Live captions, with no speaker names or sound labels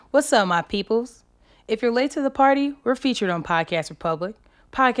What's up, my peoples? If you're late to the party, we're featured on Podcast Republic.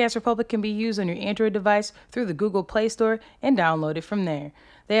 Podcast Republic can be used on your Android device through the Google Play Store and download it from there.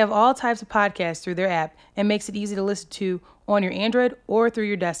 They have all types of podcasts through their app and makes it easy to listen to on your Android or through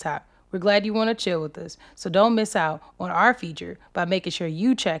your desktop. We're glad you want to chill with us, so don't miss out on our feature by making sure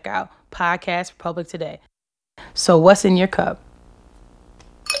you check out Podcast Republic today. So what's in your cup?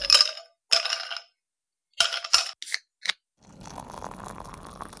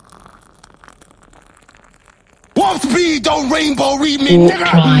 Warp speed, don't rainbow read me,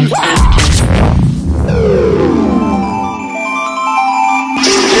 nigga.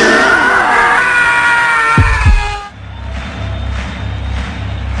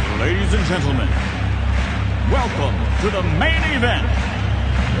 Ladies and gentlemen, welcome to the main event.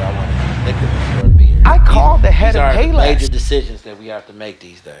 I called the head These of are the Payless. major decisions that we have to make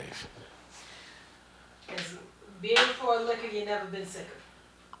these days. Beer before liquor, you never been sicker.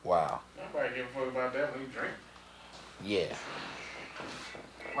 Wow. Nobody give a fuck about that when you drink. Yeah.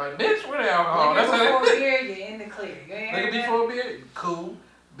 Like, bitch, where the alcohol? Liquor That's how before that. beer, you're in the clear. You ain't Liquor heard that? before beer, cool.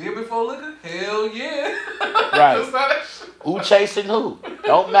 Beer before liquor, hell yeah. Right. That's how that shit. Who chasing who?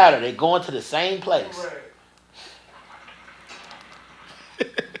 Don't matter. They going to the same place. Right.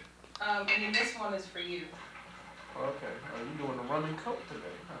 And then this one is for you. Okay. Oh, you doing the rum and coke today,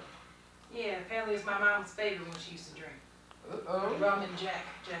 huh? Yeah, apparently it's my mom's favorite when she used to drink. Uh-oh. Rum and Jack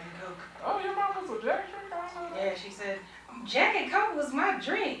and Coke. Oh, your mom was a Jack drink? I don't know that. Yeah, she said, Jack and Coke was my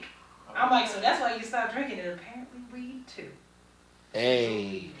drink. I'm like, so that's why you stopped drinking it. Apparently weed too.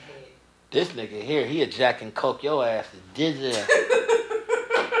 Hey, this nigga here, he a Jack and Coke your ass is dizzy.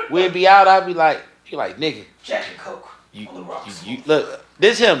 We'd be out, I'd be like, he like, nigga, Jack and Coke you, on the rocks. you look,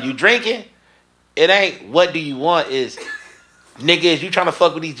 this him, you drinking? It ain't what do you want is, nigga, is you trying to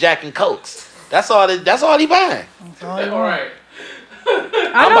fuck with these Jack and Cokes. That's all he buying. All right.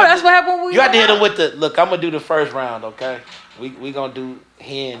 I know, that's what happened when we You had to hit went him with the, look, I'm going to do the first round, okay? We going to do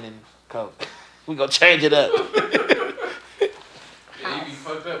hen and Coke. We going to change it up. Yeah, you be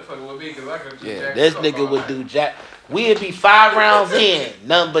fucked up fucking with me because I could do Yeah, Jack this and Coke nigga all would night. do Jack. We'd be 5 rounds in,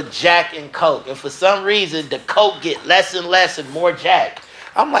 nothing but Jack and Coke. And for some reason, the Coke get less and less and more Jack.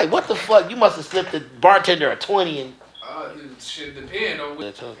 I'm like, what the fuck? You must have slipped the bartender a 20 and... It should depend on what.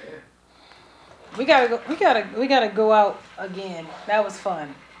 That's okay. We gotta go out again. That was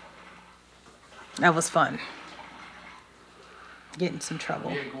fun. That was fun. Get in some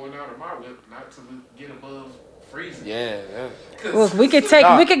trouble. Yeah, going out of my whip, not to get above freezing. Yeah. 'Cause- Look, we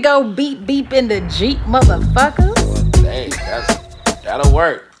could go beep in the Jeep, motherfuckers. Hey, that'll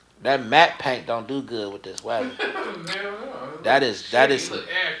work. That matte paint don't do good with this weather. Hell no. That is Shit, look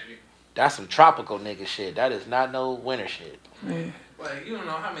ashy. that's some tropical nigga shit. That is not no winter shit. Like, you don't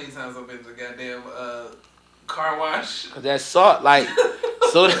know how many times I've been to the goddamn car wash. Cause that salt, like,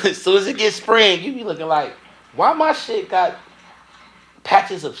 soon as it gets spring, you be looking like, why my shit got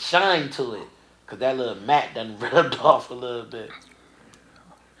patches of shine to it? Cause that little matte done rubbed off a little bit.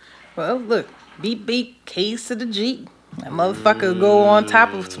 Well, look, beep, keys to the Jeep. That motherfucker go on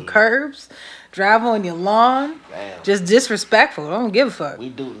top of some curbs, drive on your lawn. Damn. Just disrespectful. I don't give a fuck. We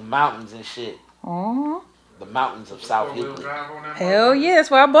do mountains and shit. Aw. The mountains of South Four-wheel Euclid. drive on that Hell motherfucker. yeah,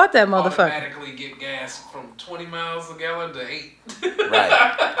 that's why I bought that motherfucker. Automatically get gas from 20 miles a gallon to 8.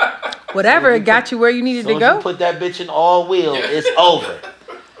 Right. Whatever, it got you where you needed Soon to as you go. put that bitch in all wheel, it's over.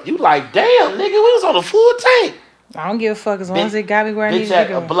 You like, damn, nigga, we was on a full tank. I don't give a fuck as long as it got me where I Bitch needed to at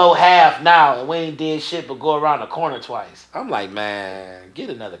go. below half now, and we ain't did shit but go around the corner twice. I'm like, man, get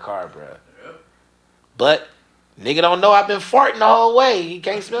another car, bro. Yep. But nigga don't know I've been farting the whole way. He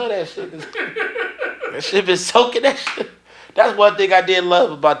can't smell that shit. That shit been soaking that shit. That's one thing I did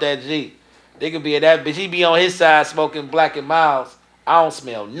love about that Jeep. Nigga be in that bitch. He be on his side smoking Black and Miles. I don't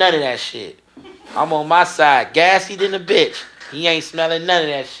smell none of that shit. I'm on my side, gassy than a bitch. He ain't smelling none of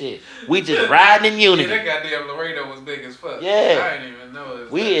that shit. We just riding in Yeah, unity. that goddamn Laredo was big as fuck. Yeah. I didn't even know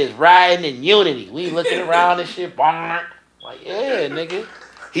it. We is riding in unity. We looking around and shit. Like, yeah, nigga.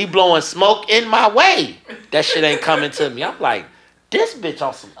 He blowing smoke in my way. That shit ain't coming to me. I'm like, this bitch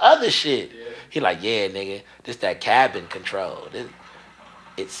on some other shit. Yeah. He like, yeah, nigga. This that cabin control.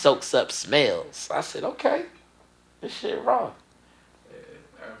 It soaks up smells. I said, okay. This shit raw. Yeah,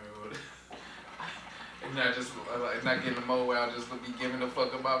 I remember. And not just like not getting the mold where I just be giving a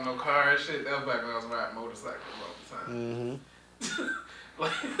fuck about no car and shit. That was back when I was riding motorcycles all the time. Mm-hmm.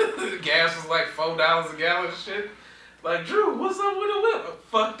 Like the gas was like $4 a gallon and shit. Like, Drew, what's up with the whip?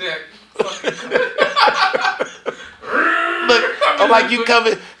 Fuck that fucking Look, I'm like, you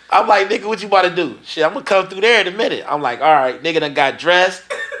coming. I'm like, nigga, what you about to do? Shit, I'm gonna come through there in a minute. I'm like, all right, nigga done got dressed.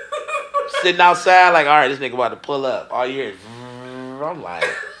 Sitting outside, like, all right, this nigga about to pull up. All you hear is, I'm like,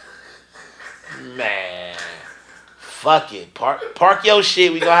 Man, fuck it. Park your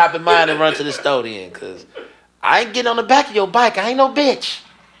shit. We gonna hop in mine and run to the store then, cause I ain't getting on the back of your bike. I ain't no bitch.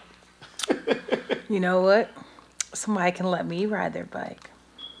 You know what? Somebody can let me ride their bike.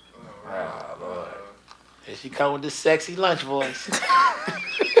 Oh Lord. Here she come with this sexy lunch voice.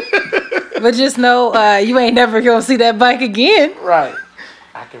 But just know, you ain't never gonna see that bike again. Right.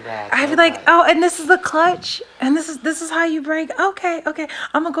 I can ride. I'd be like, oh, and this is the clutch, and this is how you brake. Okay,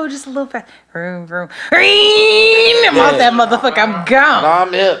 I'm gonna go just a little fast. Vroom, vroom. I'm out that motherfucker. I'm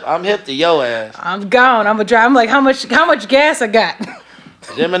gone. No, I'm hip to your ass. I'm gone. I'm gonna drive. I'm like, how much gas I got?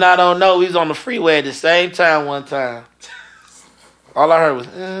 Jim and I don't know. We was on the freeway at the same time one time. All I heard was,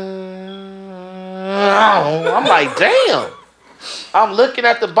 I'm like, damn. I'm looking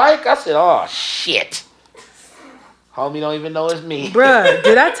at the bike. I said, oh shit. Homie don't even know it's me. Bruh,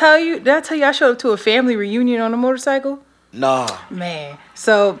 did I tell you I showed up to a family reunion on a motorcycle? Nah. Man,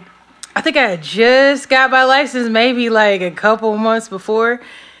 so I think I had just got my license maybe like a couple months before.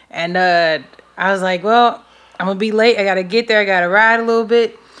 And I was like, well, I'm going to be late. I got to get there. I got to ride a little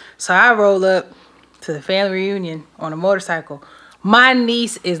bit. So I roll up to the family reunion on a motorcycle. My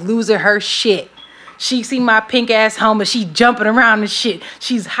niece is losing her shit. She see my pink ass helmet. She jumping around and shit.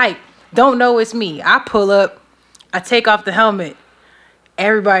 She's hyped. Don't know it's me. I pull up. I take off the helmet.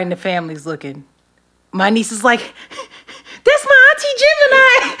 Everybody in the family's looking. My niece is like, that's my Auntie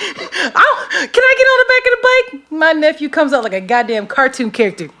Gemini. Oh, can I get on the back of the bike? My nephew comes out like a goddamn cartoon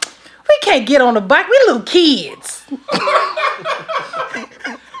character. We can't get on the bike. We little kids.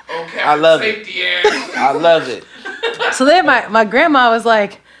 I love it. I love it. So then my grandma was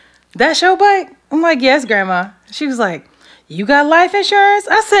like, that's your bike? I'm like, yes, grandma. She was like, you got life insurance?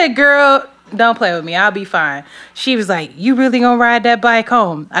 I said, girl, don't play with me. I'll be fine. She was like, you really gonna ride that bike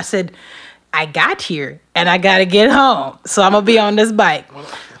home? I said, I got here and I gotta get home. So I'm gonna be on this bike.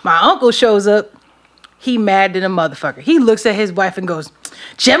 My uncle shows up. He mad than a motherfucker. He looks at his wife and goes,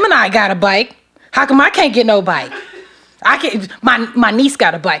 Gemini got a bike. How come I can't get no bike? I can't. My niece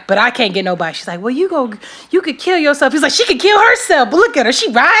got a bike, but I can't get no bike. She's like, well, you could kill yourself. He she could kill herself, but look at her. She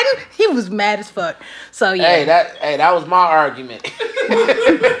riding. He was mad as fuck. So yeah. That was my argument.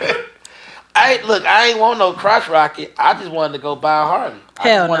 I ain't want no crotch rocket. I just wanted to go buy a Harley. I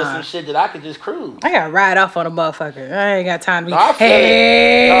just wanted some shit that I could just cruise. I gotta ride off on a motherfucker. I ain't got time to be. But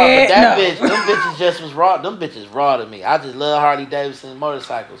that bitch, them bitches just was raw. Them bitches raw to me. I just love Harley Davidson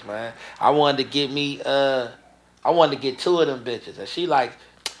motorcycles, man. I wanted to get me. I wanted to get 2 of them bitches, and she like,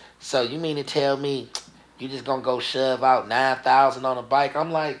 so you mean to tell me you just gonna go shove out 9,000 on a bike?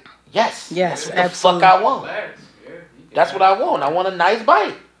 I'm like, yes, yes, that's what absolutely. The fuck I want. That's what I want. I want a nice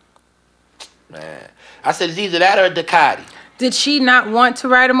bike. Man, I said it's either that or a Ducati. Did she not want to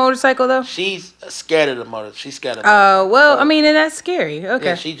ride a motorcycle though? She's scared of the motor. She's scared of. Oh well, so, I mean, and that's scary. Okay.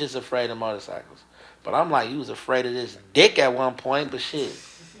 Yeah, she's just afraid of motorcycles. But I'm like, you was afraid of this dick at one point, but shit,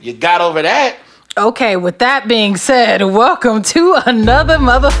 you got over that. Okay, with that being said, welcome to another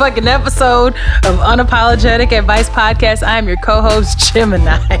motherfucking episode of Unapologetic Advice Podcast. I'm your co-host,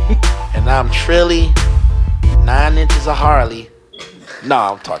 Gemini. And I'm Trilly, 9 inches of Harley. No,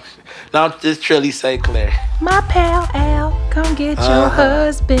 I'm talking shit. No, I'm just Trilly St. Clair. My pal Al, come get your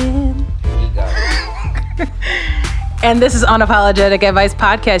husband. Here we go. And this is Unapologetic Advice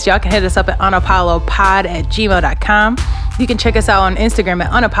Podcast. Y'all can hit us up at unapollopod@gmail.com. You can check us out on Instagram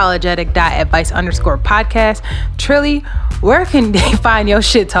at unapologetic.advice_podcast. Trilly, where can they find your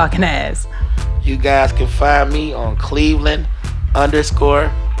shit talking ass? You guys can find me on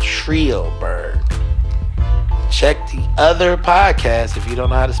Cleveland_Trioberg. Check the other podcast if you don't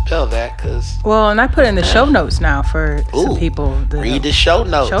know how to spell that, cause. Well, and I put in the show notes now for some people. Read the show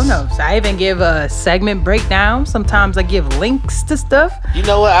notes. Show notes. I even give a segment breakdown. Sometimes I give links to stuff. You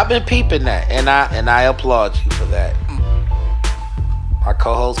know what? I've been peeping that, and I applaud you for that. My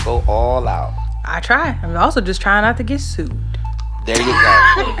co-hosts go all out. I try. I'm also just trying not to get sued. There you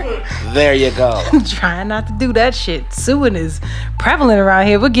go. There you go. Trying not to do that shit. Suing is prevalent around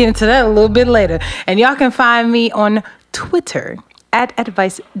here. We'll get into that a little bit later. And y'all can find me on Twitter at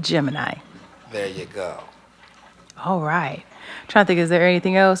AdviceGemini. There you go. All right. Trying to think, is there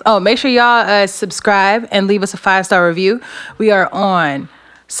anything else? Oh, make sure y'all subscribe and leave us a 5-star review. We are on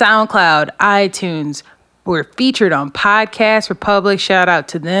SoundCloud, iTunes. We're featured on Podcast Republic. Shout out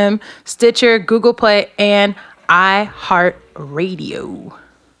to them. Stitcher, Google Play, and iHeartRadio.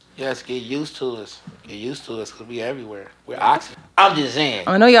 Yes, get used to us. Get used to us because we everywhere. We're oxygen. I'm just saying.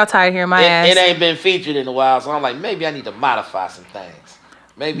 I know y'all tired of hearing my ass. It ain't been featured in a while, so I'm like, maybe I need to modify some things.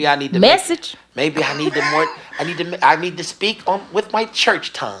 Maybe I need to message. Maybe I need to more. I need to speak with my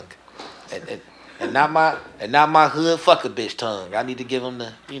church tongue, and not my hood fuck a bitch tongue. I need to give them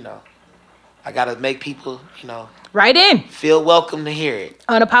the I gotta make people, Write in feel welcome to hear it.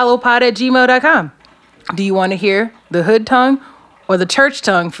 on apollopod@gmail.com. Do you want to hear the hood tongue or the church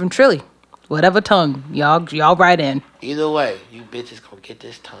tongue from Trilly? Whatever tongue, y'all write in. Either way, you bitches gonna get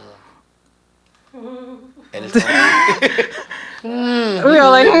this tongue. And it's gonna We are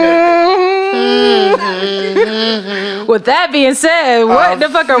like, With that being said, what the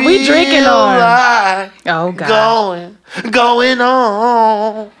fuck are we drinking on? like Oh, God. going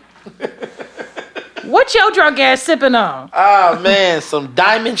on. What your drunk ass sipping on? Oh man, some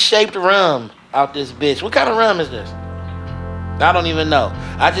diamond-shaped rum out this bitch. What kind of rum is this? I don't even know.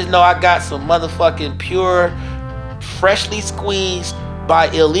 I just know I got some motherfucking pure, freshly squeezed by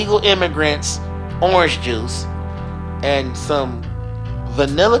illegal immigrants orange juice and some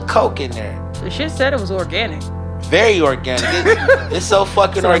vanilla Coke in there. The shit said it was organic. Very organic. It's so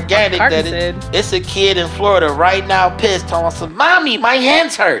fucking So organic Carton that said. it's a kid in Florida right now pissed talking about some, Mommy, my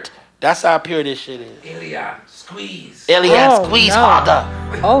hands hurt. That's how pure this shit is. Elian, squeeze. Elian, Oh, squeeze no. harder.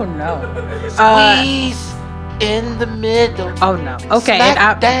 Oh no. Squeeze in the middle. Oh no. Okay, Smack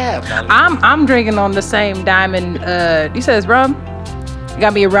and dab. I'm drinking on the same diamond. You said it's rum. You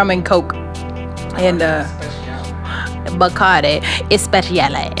got me a rum and Coke and Bacardi. It's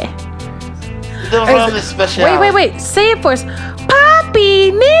speciale. The rum is special. Wait. Say it for us.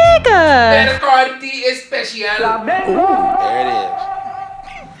 Poppy nigga. Bacardi is special. There it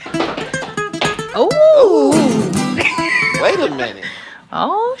Ooh. is. Wait a minute.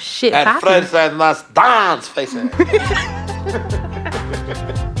 Oh shit. At Poppy. first, I must dance face it.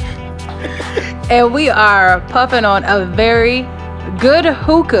 And we are puffing on a very good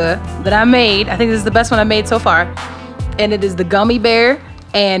hookah that I made. I think this is the best one I made so far. And it is the gummy bear,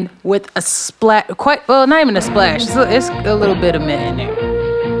 and with a splash, not even a splash. It's a little bit of mint in there.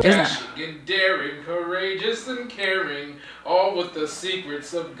 It's not. Dashing and daring, courageous and caring, all with the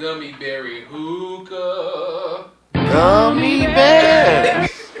secrets of gummy berry hookah. Gummy bear.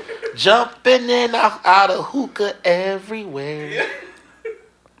 Jumping in out of hookah everywhere.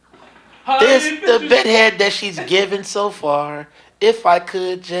 This the bedhead that she's given so far. If I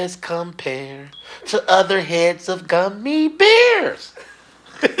could just compare to other heads of gummy bears.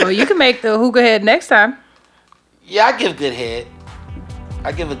 Well, you can make the hookah head next time. Yeah, I give good head.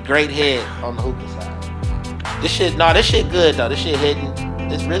 I give a great head on the hookah side. This shit good though. This shit hitting.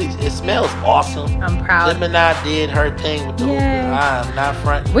 It smells awesome. I'm proud. Gemini did her thing with the Yay. hookah. I'm not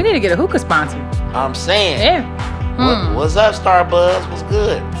fronting. We need to get a hookah sponsor. I'm saying. Yeah. What's up, Starbuzz? What's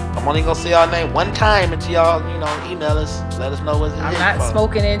good? I'm only gonna say y'all name one time until y'all, email us. Let us know what's in I'm it not for.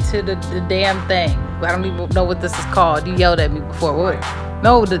 smoking into the damn thing. I don't even know what this is called. You yelled at me before. What?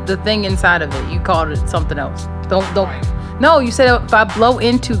 No, the thing inside of it. You called it something else. Don't. No, you said if I blow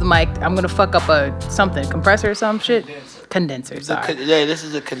into the mic, I'm gonna fuck up a compressor or some shit. Condenser. Sorry. This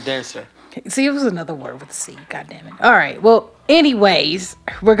is a condenser. See, it was another word with a C. God damn it. All right. Well, anyways,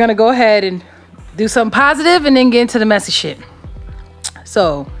 we're gonna go ahead and do something positive and then get into the messy shit.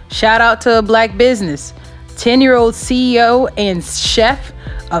 So, shout out to a black business. 10-year-old CEO and chef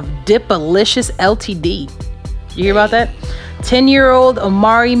of Dipalicious LTD. You hear about that? 10-year-old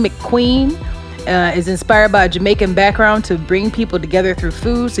Amari McQueen is inspired by a Jamaican background to bring people together through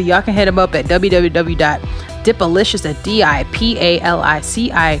food. So y'all can hit him up at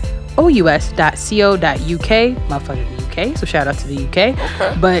www.dipalicious.dipalicious.co.uk. Motherfucker, the UK. So shout out to the UK. Okay.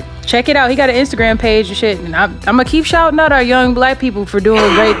 But check it out. He got an Instagram page and shit. And I'm gonna keep shouting out our young black people for doing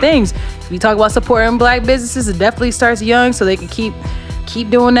great things. If you talk about supporting black businesses, it definitely starts young so they can keep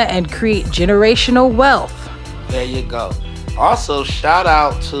doing that and create generational wealth. There you go. Also, shout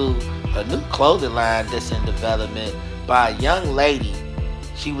out to a new clothing line that's in development by a young lady.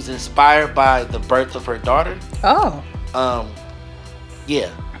 She was inspired by the birth of her daughter. Oh. Yeah.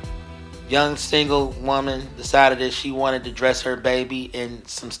 Young single woman decided that she wanted to dress her baby in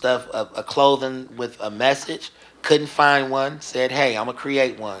some stuff, a clothing with a message. Couldn't find one. Said, hey, I'm going to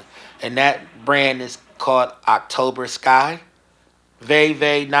create one. And that brand is called October Sky. Very,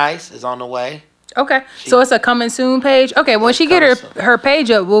 very nice. It's on the way. Okay. So it's a coming soon page? Okay, when she get her page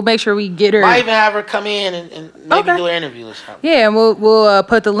up, we'll make sure we get her. Might even have her come in and maybe do an interview or something. Yeah, and we'll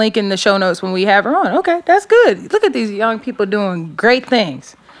put the link in the show notes when we have her on. Okay, that's good. Look at these young people doing great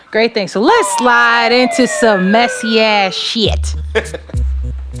things. Great things. So let's slide into some messy ass shit.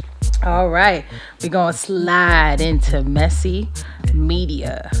 All right. We're going to slide into messy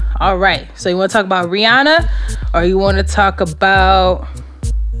media. All right. So you want to talk about Rihanna or you want to talk about...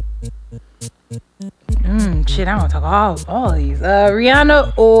 shit, I want to talk all of these.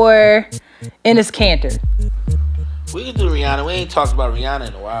 Rihanna or Enes Kanter? We can do Rihanna. We ain't talked about Rihanna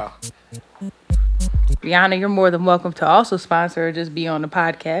in a while. Rihanna, you're more than welcome to also sponsor or just be on the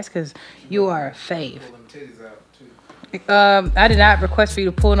podcast because you are a fave. Pull them titties out too. I did not request for you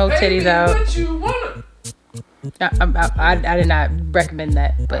to pull no titties out. What you wanna? I did not recommend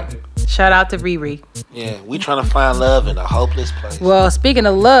that, but shout out to Riri. Yeah, we trying to find love in a hopeless place. Well, speaking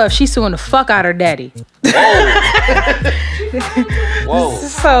of love, she's suing the fuck out her daddy. Whoa.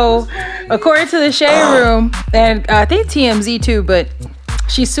 So, according to the Shade Room, and I think TMZ too, but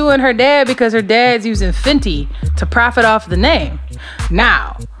she's suing her dad because her dad's using Fenty to profit off the name.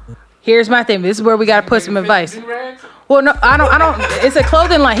 Now, here's my thing. This is where we gotta put some advice. Well, no, I don't. It's a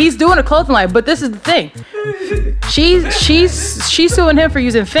clothing line. He's doing a clothing line, but this is the thing. She's suing him for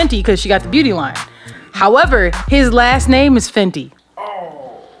using Fenty because she got the beauty line. However, his last name is Fenty.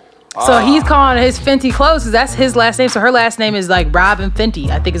 So he's calling his Fenty clothes because that's his last name. So her last name is like Robin Fenty.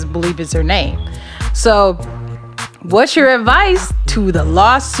 I believe it's her name. So what's your advice to the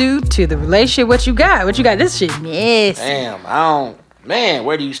lawsuit, to the relationship? What you got? This shit. Yes. Damn, man,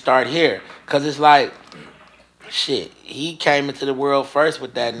 where do you start here? Because it's like, shit, he came into the world first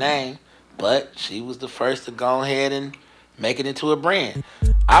with that name, but she was the first to go ahead and make it into a brand.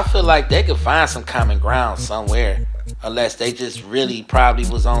 I feel like they could find some common ground somewhere, unless they just really probably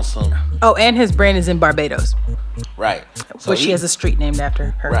was on some... Oh, and his brand is in Barbados. Right. So she has a street named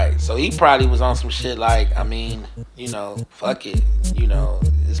after her. Right. So he probably was on some shit like, I mean, fuck it.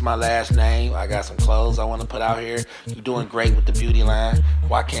 It's my last name. I got some clothes I want to put out here. You're doing great with the beauty line.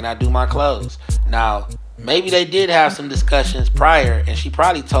 Why can't I do my clothes? Now, maybe they did have some discussions prior, and she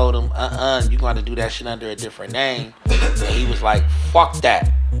probably told him, you're going to do that shit under a different name. And he was like, fuck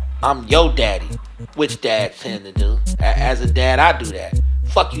that. I'm your daddy. Which dads tend to do. As a dad, I do that.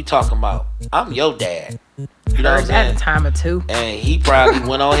 Fuck you talking about. I'm your dad. You know what I'm saying? At a time or two. And he probably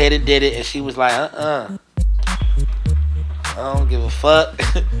went on ahead and did it, and she was like, I don't give a fuck.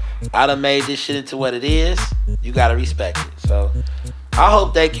 I done made this shit into what it is. You gotta respect it. So I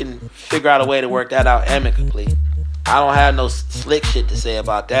hope they can figure out a way to work that out amicably. I don't have no slick shit to say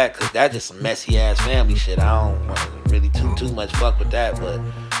about that, because that's just some messy ass family shit. I don't want to really too much fuck with that, but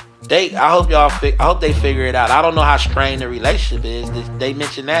I hope they figure it out. I don't know how strained the relationship is. Did they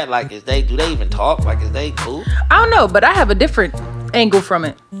mention that? Like, do they even talk? Like, is they cool? I don't know, but I have a different angle from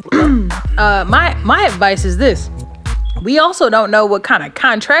it. My advice is this. We also don't know what kind of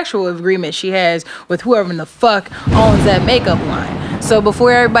contractual agreement she has with whoever in the fuck owns that makeup line. So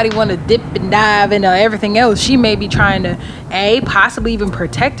before everybody want to dip and dive into everything else, she may be trying to possibly even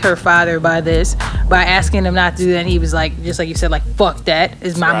protect her father by asking him not to do that. And he was like, just like you said, like, fuck that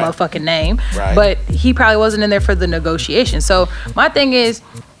is my motherfucking name. Right. But he probably wasn't in there for the negotiation. So my thing is,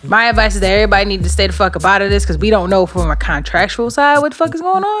 my advice is that everybody needs to stay the fuck up out of this, because we don't know from a contractual side what the fuck is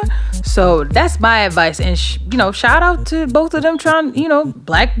going on. So that's my advice. And shout out to both of them trying,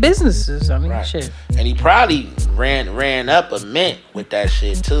 black businesses. I mean, shit. And he probably ran up a mint with that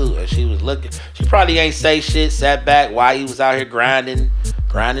shit too. And she was looking. She probably ain't say shit. Sat back while he was out here grinding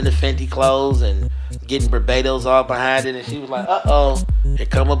the Fenty clothes and getting Barbados all behind it. And she was like, here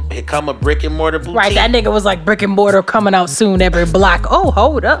come a brick and mortar boutique. Right, that nigga was like, brick and mortar coming out soon every block. Oh,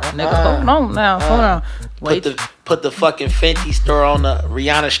 hold up, nigga. Hold on now. Hold on. Wait. Put the fucking Fenty store on the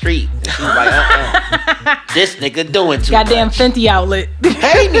Rihanna Street. And she was like, this nigga doing too Goddamn much. Fenty outlet.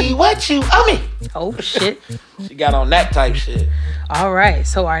 Pay me what you owe me. Oh, shit. She got on that type shit. All right,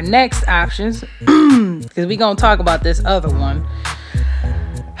 so our next options, because we going to talk about this other one.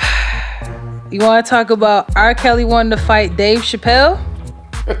 You want to talk about R. Kelly wanting to fight Dave Chappelle?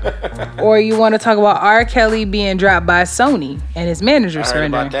 Or you want to talk about R. Kelly being dropped by Sony and his manager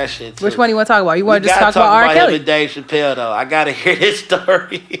surrendering? About that shit too. Which one do you want to talk about? You want to just talk about R. Kelly? Him and Dave Chappelle though. I gotta hear this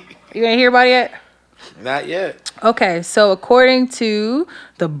story. You ain't hear about it yet? Not yet. Okay, so according to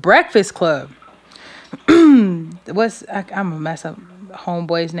the Breakfast Club, I'm gonna mess up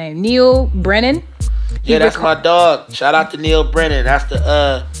homeboy's name. Neil Brennan. Yeah, that's my dog. Shout out to Neil Brennan.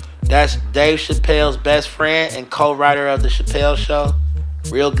 That's Dave Chappelle's best friend and co-writer of the Chappelle Show.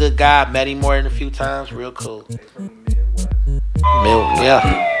 Real good guy. Met him more than a few times. Real cool.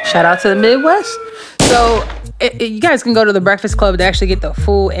 Yeah. Shout out to the Midwest. So you guys can go to the Breakfast Club to actually get the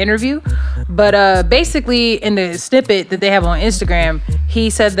full interview. But basically, in the snippet that they have on Instagram,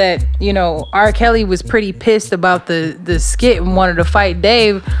 he said that, R. Kelly was pretty pissed about the skit and wanted to fight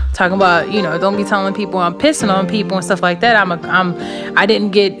Dave, talking about, don't be telling people I'm pissing on people and stuff like that. I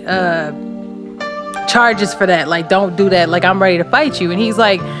didn't get charges for that. Like, don't do that. Like, I'm ready to fight you. And he's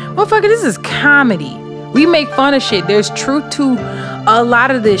like, motherfucker, this is comedy. We make fun of shit. There's truth to a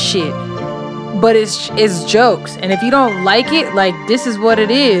lot of this shit. But it's jokes. And if you don't like it, like, this is what it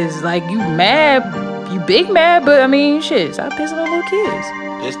is. Like, you mad, you big mad, but I mean, shit, stop pissing on little kids.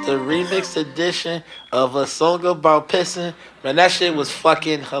 It's the remix edition of a song about pissing. Man, that shit was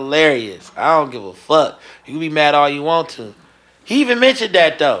fucking hilarious. I don't give a fuck. You can be mad all you want to. He even mentioned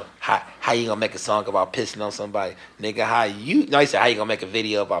that though. How you gonna make a song about pissing on somebody? Nigga, he said how you gonna make a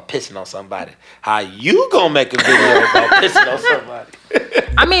video about pissing on somebody? How you gonna make a video about pissing on somebody?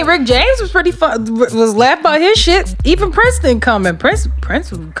 I mean, Rick James was pretty fun. Was laughing about his shit. Even Prince didn't come, and Prince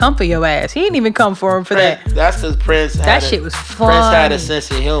would come for your ass. He didn't even come for him for that. That's because Prince. Shit was fun. Prince had a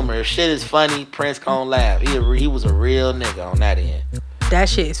sense of humor. If shit is funny, Prince gonna laugh. He was a real nigga on that end. That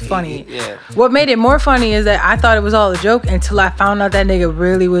shit is funny. Yeah. What made it more funny is that I thought it was all a joke until I found out that nigga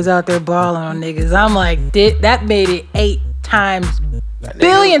really was out there balling on niggas. I'm like, that made it 8 times,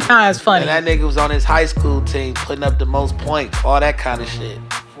 billion times funny. And that nigga was on his high school team putting up the most points, all that kind of shit.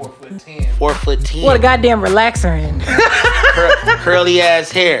 4'10". 4'10". What a goddamn relaxer in. Curly ass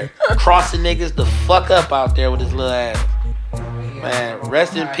hair. Crossing niggas the fuck up out there with his little ass. Man,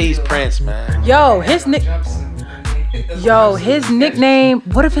 rest in peace, Prince, man. Yo, his nickname.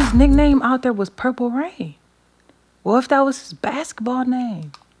 What if his nickname out there was Purple Rain? What if that was his basketball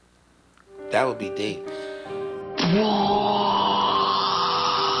name? That would be deep.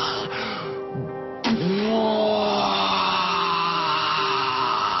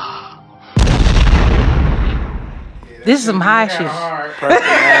 This is some high shit.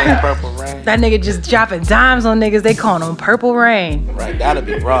 Purple Rain. That nigga just dropping dimes on niggas. They calling him Purple Rain. Right, that'd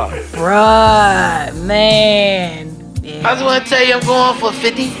be raw. Bruh, man. Yeah. I just want to tell you I'm going for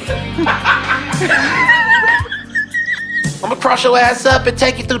 50. I'm gonna cross your ass up and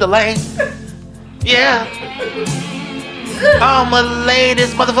take you through the lane. Yeah. I'ma lay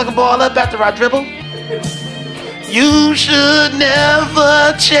this motherfucking ball up after I dribble. You should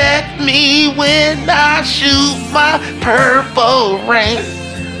never check me when I shoot my purple rain.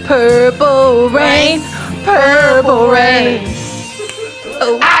 Purple rain, purple rain.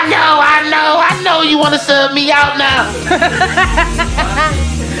 Oh. I know you wanna sub me out now.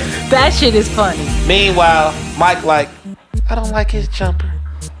 That shit is funny. Meanwhile, Mike like, I don't like his jumper.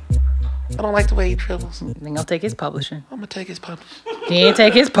 I don't like the way he dribbles. Then I'll take his publishing. I'm gonna take his publishing. He ain't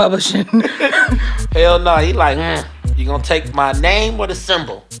take his publishing. Hell no, he like, you gonna take my name or the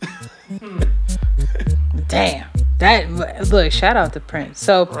symbol? Damn. Look, shout out to Prince.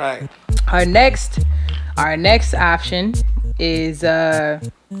 So Right. our next option is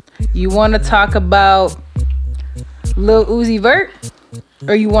you wanna talk about Lil Uzi Vert?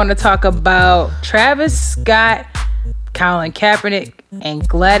 Or you wanna talk about Travis Scott, Colin Kaepernick, and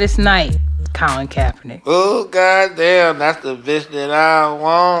Gladys Knight, Colin Kaepernick? Oh, goddamn, that's the bitch that I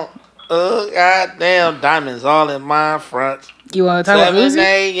want. Oh, goddamn, diamonds all in my front. You want to talk about 7 Uzi?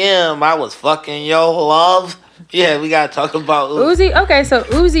 a.m., I was fucking your love. Yeah, we gotta talk about Uzi. Uzi? Okay, so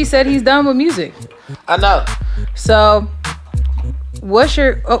Uzi said he's done with music. I know. So, what's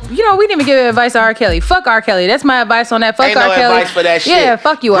your... Oh, we didn't even give advice to R. Kelly. Fuck R. Kelly. That's my advice on that. Fuck Ain't R. no Kelly. advice for that shit. Yeah,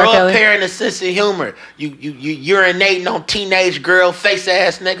 fuck you, R. Grow Kelly. up here in a sense of humor. You urinating on teenage girl face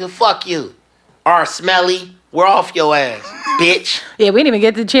ass nigga. Fuck you. R. Smelly. We're off your ass, bitch. Yeah, we didn't even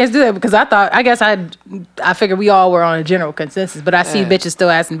get the chance to do that because I figured we all were on a general consensus, but I see bitches still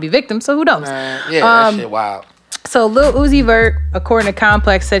asking to be victims, so who knows? Yeah, that shit wild. So Lil Uzi Vert, according to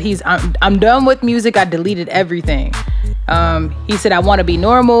Complex, said I'm done with music. I deleted everything. He said, I want to be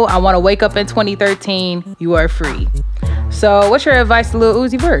normal. I want to wake up in 2013. You are free. So what's your advice to Lil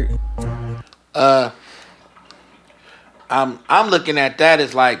Uzi Vert? I'm looking at that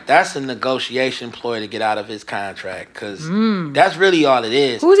as like that's a negotiation ploy to get out of his contract because that's really all it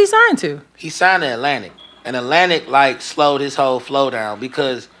is. Who's he signed to? He signed to Atlantic, and Atlantic like slowed his whole flow down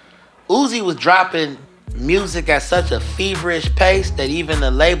because Uzi was dropping music at such a feverish pace that even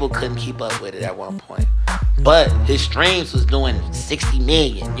the label couldn't keep up with it at one point. But his streams was doing 60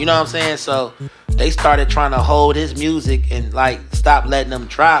 million. You know what I'm saying? So they started trying to hold his music and like stop letting him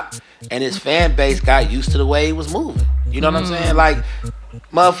drop, and his fan base got used to the way he was moving. You know what I'm saying? Like,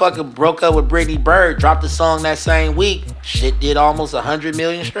 motherfucker broke up with Britney Bird, dropped a song that same week. Shit did almost 100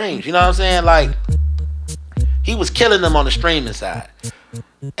 million streams. You know what I'm saying? Like, he was killing them on the streaming side.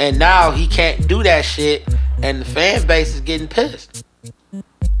 And now he can't do that shit, and the fan base is getting pissed.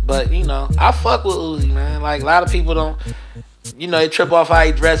 But, I fuck with Uzi, man. Like, a lot of people don't, they trip off how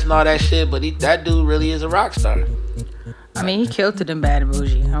he dressed and all that shit, but that dude really is a rock star. I mean, he killed to them bad and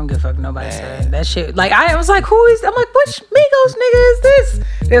bougie. I don't give a fuck nobody said that shit. Like, I was like, who is... I'm like, which Migos nigga is this?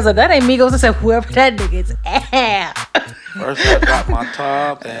 They was like, that ain't Migos. I said, whoever that nigga is. First I dropped my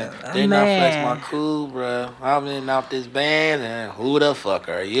top, and then I flex my cool, bro. I've been out this band, and who the fuck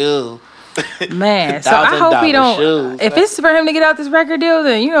are you? Man, so I hope he don't... Shoes, if it's for him to get out this record deal,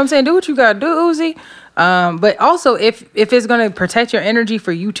 then, you know what I'm saying, do what you gotta do, Uzi. But also, if it's gonna protect your energy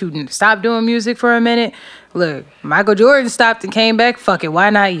for you to stop doing music for a minute, look, Michael Jordan stopped and came back. Fuck it, why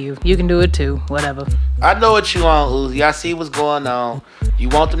not you? You can do it too. Whatever. I know what you want, Uzi. I see what's going on. You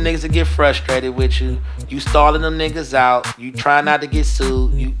want them niggas to get frustrated with you. You stalling them niggas out. You try not to get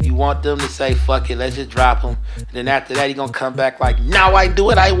sued. You want them to say, fuck it, let's just drop them. And then after that, he gonna come back like, now I do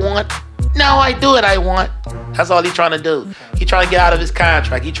what I want. Now I do what I want. That's all he trying to do. He trying to get out of his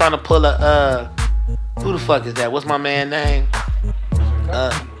contract. He trying to pull a, who the fuck is that? What's my man name?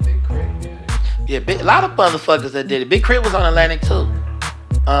 Yeah, a lot of motherfuckers that did it. Big Crit was on Atlantic too.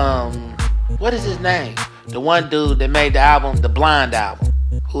 What is his name? The one dude that made the album, the Blind album.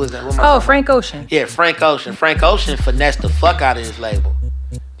 Who is that? Frank Ocean. Yeah, Frank Ocean. Frank Ocean finessed the fuck out of his label.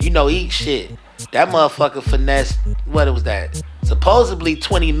 You know, eat shit. That motherfucker finessed, what was that? Supposedly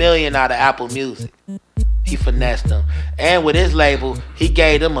 20 million out of Apple Music. He finessed them. And with his label, he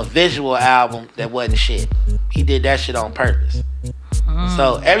gave them a visual album that wasn't shit. He did that shit on purpose.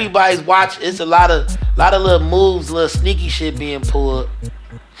 So everybody's watching. It's a lot of little moves, little sneaky shit being pulled.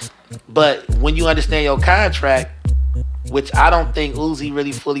 But when you understand your contract, which I don't think Uzi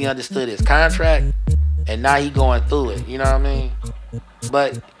really fully understood his contract, and now he going through it. You know what I mean?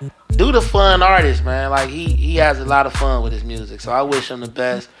 But do the fun artist, man. Like he has a lot of fun with his music. So I wish him the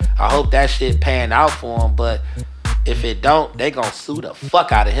best. I hope that shit pan out for him. But if it don't, they gonna sue the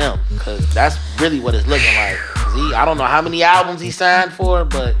fuck out of him, cause that's really what it's looking like. I don't know how many albums he signed for,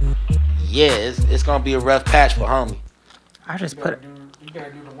 but yeah, it's gonna be a rough patch for homie. I just put it. You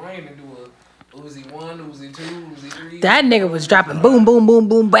gotta do the Wayne and do a Uzi 1, Uzi 2, Uzi 3. That nigga was dropping boom, boom, boom,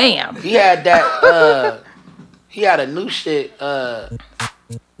 boom, bam. He had that. He had a new shit.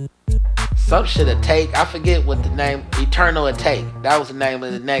 Some shit a take. I forget what the name. Eternal a take. That was the name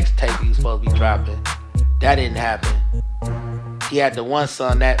of the next tape he was supposed to be dropping. That didn't happen. He had the one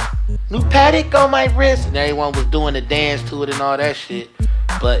song that new Patek on my wrist, and everyone was doing the dance to it and all that shit.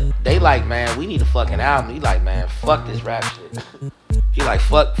 But they like, man, we need a fucking album. He like, man, fuck this rap shit. He like,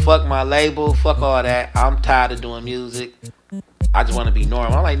 fuck my label, fuck all that. I'm tired of doing music. I just want to be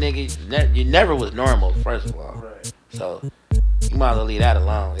normal. I'm like, nigga, you never was normal, first of all. Right. So you might as well leave that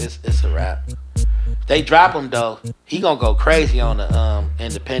alone. It's a rap. If they drop him though, he gonna go crazy on the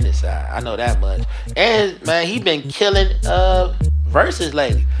independent side. I know that much. And man, he been killing verses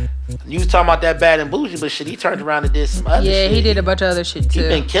lately. You was talking about that Bad and Bougie, but shit, he turned around and did some other shit. Yeah, he did a bunch of other shit too. He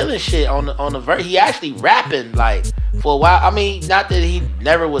been killing shit on the verse. He actually rapping like for a while. I mean, not that he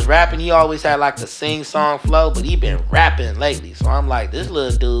never was rapping. He always had like the sing song flow, but he been rapping lately. So I'm like, this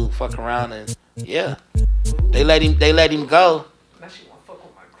little dude fuck around and yeah, they let him go. Now she wanna fuck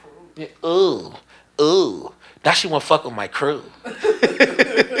with my crew. Yeah, ooh. Now she wanna fuck with my crew.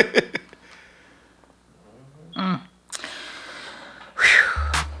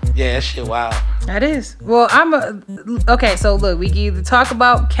 Yeah, that shit wild. That is. Well, okay, so look, we can either talk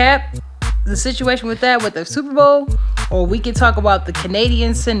about Cap, the situation with that, with the Super Bowl, or we can talk about the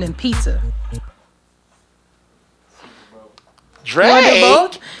Canadians sending pizza. Drake.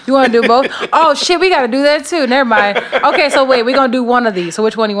 You want to do both? Oh, shit, we got to do that too. Never mind. Okay, so wait, we're going to do one of these. So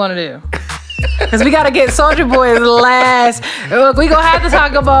which one do you want to do? Because we got to get Soulja Boy last. Look, we going to have to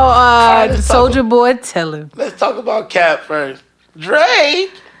talk about Soulja Boy. Tell him. Let's talk about Cap first.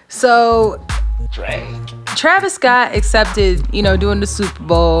 Drake. So Drake. Travis Scott accepted, doing the Super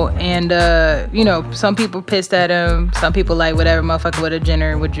Bowl, and some people pissed at him. Some people like whatever, motherfucker with a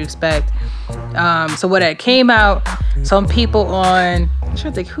Jenner. What'd you expect? So when it came out, some people I'm trying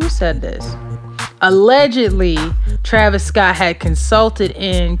to think who said this. Allegedly, Travis Scott had consulted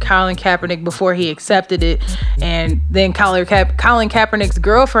in Colin Kaepernick before he accepted it, and then Colin Kaepernick's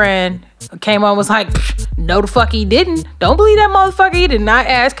girlfriend came on and was like, no the fuck he didn't. Don't believe that motherfucker. He did not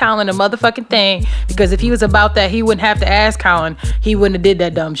ask Colin a motherfucking thing, because if he was about that, he wouldn't have to ask Colin. He wouldn't have did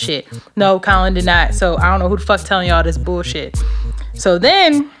that dumb shit. No, Colin did not. So I don't know who the fuck's telling y'all this bullshit. So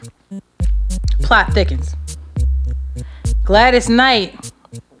then, plot thickens. Gladys Knight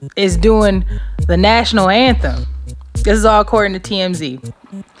is doing the national anthem. This is all according to TMZ.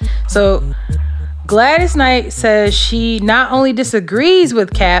 So Gladys Knight says she not only disagrees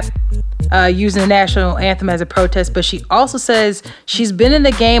with Cap using the national anthem as a protest, but she also says she's been in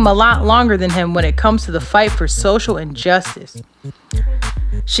the game a lot longer than him when it comes to the fight for social injustice.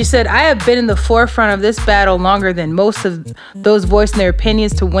 She said, I have been in the forefront of this battle longer than most of those voicing their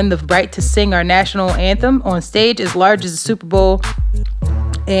opinions to win the right to sing our national anthem on stage as large as the Super Bowl.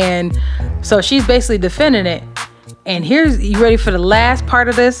 And so she's basically defending it. And you ready for the last part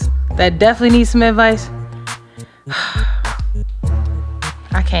of this that definitely needs some advice?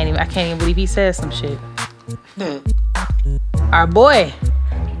 I can't even believe he said some shit. Our boy,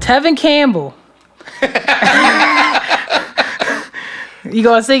 Tevin Campbell, You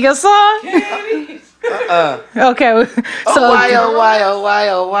gonna sing your song? Okay. Why?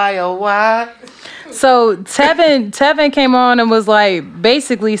 So Tevin came on and was like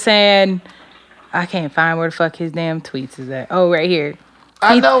basically saying, I can't find where the fuck his damn tweets is at. Oh, right here.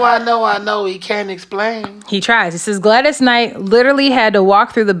 I know. He can't explain. He tries. He says Gladys Knight literally had to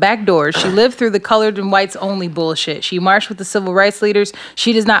walk through the back door. She lived through the colored and whites only bullshit. She marched with the civil rights leaders.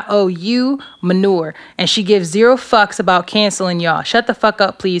 She does not owe you manure. And she gives zero fucks about canceling y'all. Shut the fuck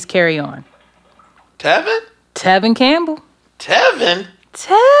up, please. Carry on. Tevin Campbell. Tevin?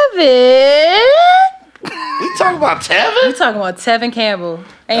 We talking about Tevin? We talking about Tevin Campbell.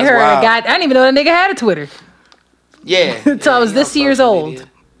 Ain't That's heard wild. a guy. I didn't even know that nigga had a Twitter. Yeah. Until I was this years old.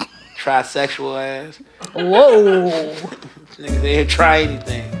 Trisexual ass. Whoa. Niggas ain't try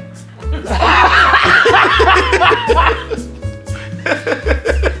anything.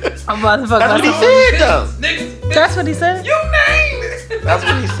 I'm about to fuck That's what he myself. said, though. That's what he said? You named it. That's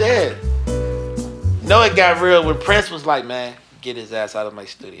what he said. No, it got real when Prince was like, man, get his ass out of my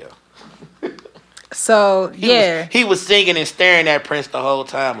studio. So, yeah. He was singing and staring at Prince the whole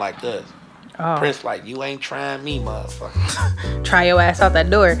time like this. Oh. Prince like, you ain't trying me, motherfucker. Try your ass out that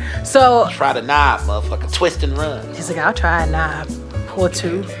door. So, Try the knob, motherfucker. Twist and run. he's like, I'll try a knob or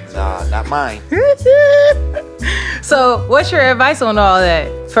two. Nah, not mine. So, what's your advice on all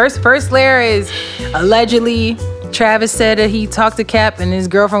that? First layer is allegedly Travis said that he talked to Cap and his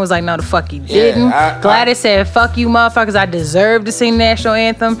girlfriend was like, no, the fuck he didn't. Gladys said, fuck you motherfuckers, I deserve to sing the national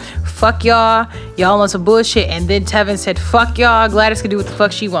anthem. Fuck y'all. Y'all on some bullshit. And then Tevin said, fuck y'all. Gladys can do what the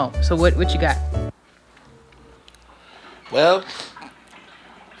fuck she want. So what you got? Well,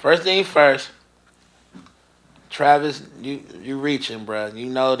 first thing first, Travis, you reaching, bruh. You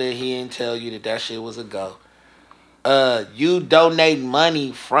know that he didn't tell you that shit was a go. You donate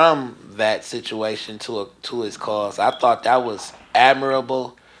money from that situation to his cause. I thought that was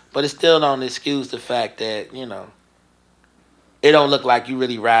admirable, but it still don't excuse the fact that, you know, it don't look like you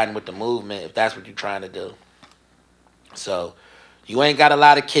really riding with the movement if that's what you're trying to do. So, you ain't got a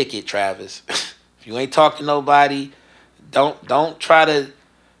lot of kick it, Travis. If you ain't talking to nobody, don't try to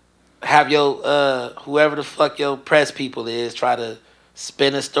have your whoever the fuck your press people is try to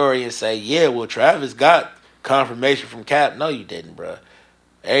spin a story and say, yeah, well, Travis got confirmation from Cap. No, you didn't, bro.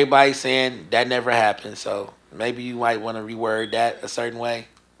 Everybody's saying that never happened, so maybe you might want to reword that a certain way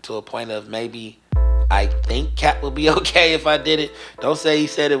to a point of maybe I think Cap would be okay if I did it. Don't say he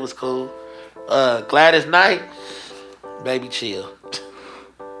said it was cool. Gladys Knight, baby chill.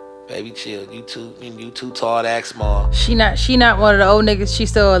 Baby chill. You too tall to act small. She not one of the old niggas. She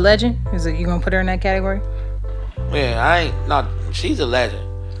still a legend? Is it you gonna put her in that category? Yeah, she's a legend.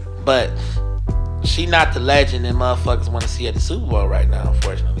 But she not the legend that motherfuckers want to see at the Super Bowl right now,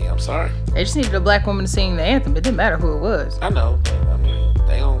 unfortunately. I'm sorry. They just needed a black woman to sing the anthem. It didn't matter who it was. I know, but I mean,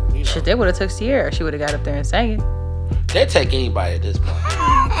 they don't, you know. Shit, they would have took Sierra. She would have got up there and sang it. They'll take anybody at this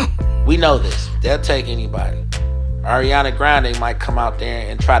point. We know this. They'll take anybody. Ariana Grande might come out there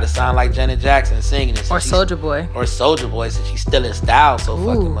and try to sound like Janet Jackson singing it. Or Soulja Boy. Or Soulja Boy, since she's still in style so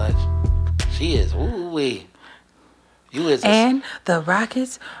fucking much. She is. Ooh-wee. You is. And the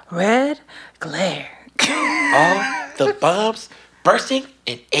rockets red glare. All the bombs bursting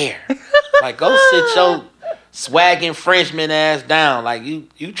in air. Like, go sit your swagging Frenchman ass down. Like, you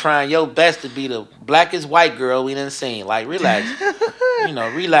trying your best to be the blackest white girl we done seen. Like, relax.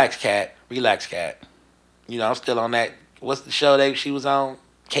 Relax, cat. Relax, cat. You know, I'm still on that. What's the show that she was on?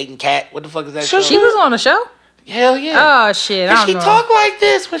 Kate and Kat. What the fuck is that show? She was on the show? Hell yeah. Oh, shit. And I don't she know. talked like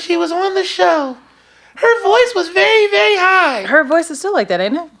this when she was on the show. Her voice was very, very high. Her voice is still like that,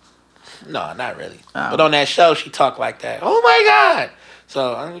 ain't it? No, not really. Oh. But on that show, she talked like that. Oh, my God.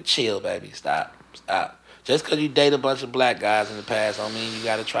 So, I mean, chill, baby. Stop. Just because you date a bunch of black guys in the past don't mean you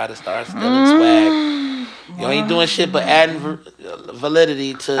got to try to start stealing swag. You ain't doing shit but adding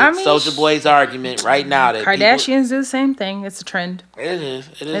validity to Soulja Boy's argument right now. That Kardashians do the same thing. It's a trend. It is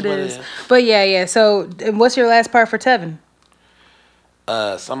what it is. But yeah. So, what's your last part for Tevin?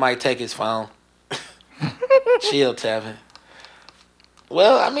 Somebody take his phone. Chill, Tevin.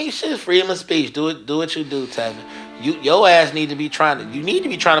 Well, I mean, shit, freedom of speech. Do what you do, Tevin. Your ass need to be trying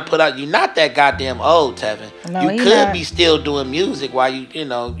to put out. You're not that goddamn old, Tevin. No, you could be still doing music while you getting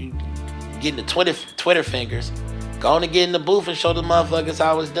the Twitter fingers. Go on and get in the booth and show the motherfuckers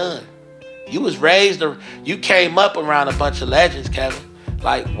how it's done. You was raised, you came up around a bunch of legends, Kevin.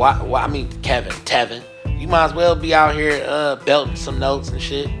 Like, why? I mean, Tevin. You might as well be out here belting some notes and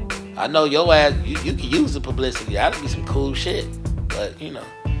shit. I know your ass. You can use the publicity. That'd be some cool shit. But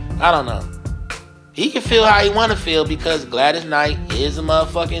I don't know. He can feel how he want to feel because Gladys Knight is a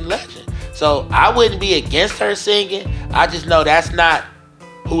motherfucking legend. So I wouldn't be against her singing. I just know that's not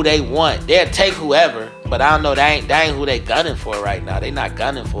who they want. They'll take whoever, but I don't know. That ain't who they gunning for right now. They not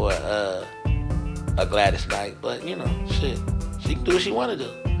gunning for a Gladys Knight. But you know, shit, she can do what she want to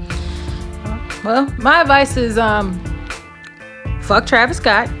do. Well, my advice is fuck Travis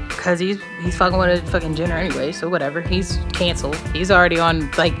Scott, because he's fucking with a fucking Jenner anyway, so whatever. He's canceled. He's already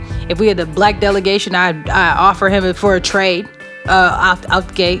on, like, if we had the black delegation, I'd offer him for a trade out the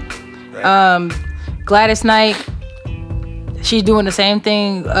gate. Right. Gladys Knight, she's doing the same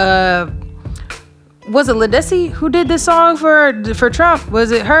thing. Was it Ledisi who did this song for Trump?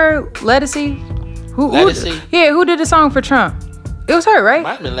 Was it her? Ledisi? Ledisi? Yeah, who did the song for Trump? It was her, right?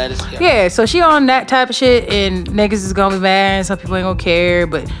 Might have been Ledisi. Yeah, so she on that type of shit, and niggas is gonna be mad, and some people ain't gonna care,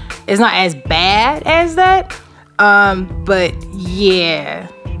 but it's not as bad as that. But yeah,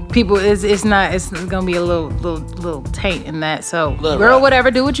 people, it's gonna be a little taint in that. So, girl,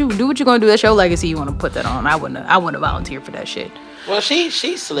 whatever, do what you gonna do. That's your legacy. You want to put that on. I wouldn't volunteer for that shit. Well, she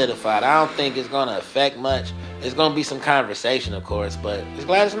solidified. I don't think it's gonna affect much. It's gonna be some conversation, of course, but it's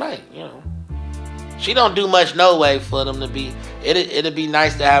Gladys Knight, you know. She don't do much no way for them to be. It'd be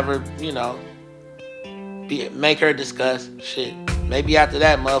nice to have her, you know, make her discuss shit. Maybe after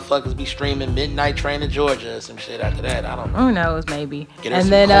that, motherfuckers be streaming Midnight Train to Georgia or some shit after that. I don't know. Who knows? Maybe. Get her and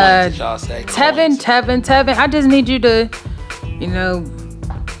some then coins, y'all say. Tevin, I just need you to, you know,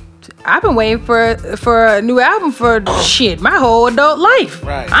 I've been waiting for a new album for shit my whole adult life.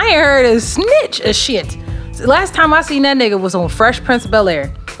 Right. I ain't heard a snitch of shit. The last time I seen that nigga was on Fresh Prince of Bel-Air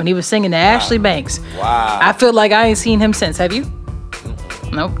when he was singing to Ashley Banks. Wow. I feel like I ain't seen him since. Have you?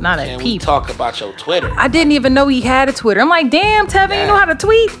 Nope, not a And peep. we talk about your Twitter. I didn't even know he had a Twitter. I'm like, damn, Tevin, you know how to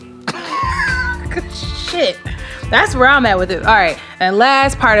tweet? Shit. That's where I'm at with it. All right. And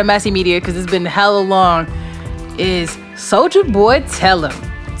last part of Messy Media, because it's been hella long, is Soulja Boy Tell Him.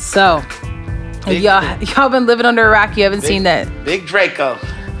 So, if y'all been living under a rock, you haven't seen that. Big Draco.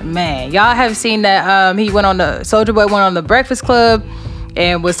 Man, y'all have seen that he went on Soulja Boy went on the Breakfast Club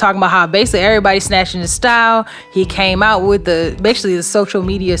and was talking about how basically everybody snatching his style. He came out with basically the social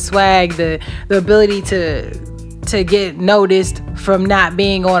media swag, the ability to get noticed from not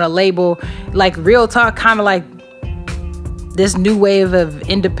being on a label, like real talk, kind of like this new wave of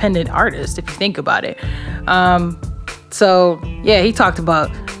independent artists, if you think about it. So yeah, he talked about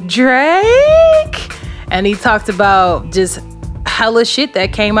Drake, and he talked about just hella shit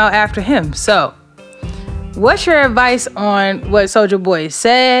that came out after him. So, what's your advice on what Soulja Boy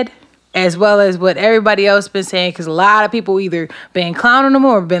said, as well as what everybody else been saying? Because a lot of people either been clowning him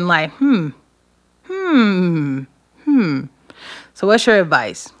or been like, So, what's your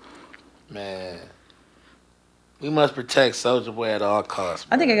advice? Man, we must protect Soulja Boy at all costs.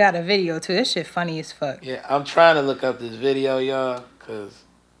 I think I got a video too. This shit funny as fuck. Yeah, I'm trying to look up this video, y'all, because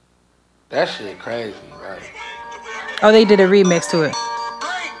that shit crazy, right? Oh, they did a remix to it.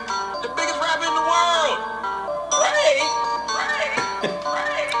 Drake, the biggest rapper in the world. Drake.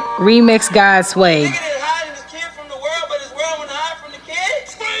 Remix God Sway. Nigga that's hiding his kid from the world, but his world wanna hide from the kid.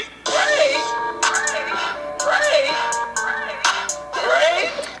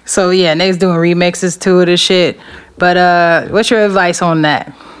 Drake. So yeah, niggas doing remixes to it and shit. But what's your advice on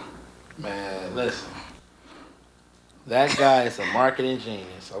that? Man, listen. That guy is a marketing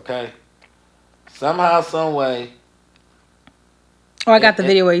genius, okay? Somehow, some way. Oh, I got the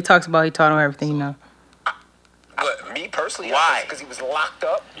video where he talks about he taught him everything, you know. But me personally, Why? Because he was locked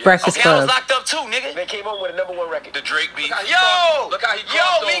up. Breakfast Okay, I was Club. locked up too, nigga. They came on with a #1 record. The Drake beat. Yo, Look how he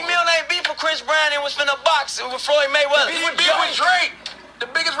Meek Mill ain't beat for Chris Brown and was finna box with Floyd Mayweather. He beat with Drake, the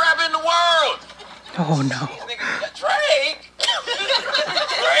biggest rapper in the world. Oh no. Drake?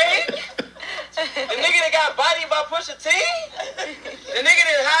 Drake? The nigga that got bodied by Pusha T? The nigga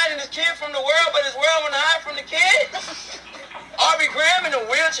that's hiding his kid from the world, but his world wanna hide from the kid? Aubrey Graham in a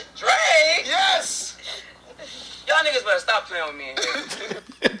wheelchair? Drake? Yes! Y'all niggas better stop playing with me in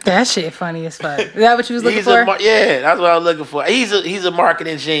here. That shit funny as fuck. Is that what you was looking for? Yeah, that's what I was looking for. He's a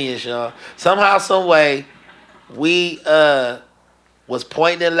marketing genius, y'all. Somehow, some way, we was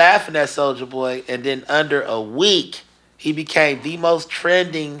pointing and laughing at Soulja Boy, and then under a week, he became the most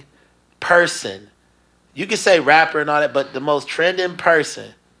trending person. You can say rapper and all that, but the most trending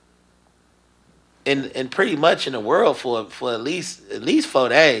person in pretty much in the world for at least 4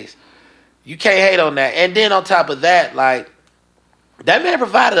 days. You can't hate on that. And then on top of that, like, that man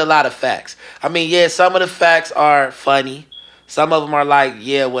provided a lot of facts. I mean, yeah, some of the facts are funny. Some of them are like,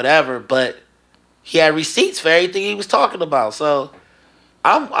 yeah, whatever. But he had receipts for everything he was talking about. So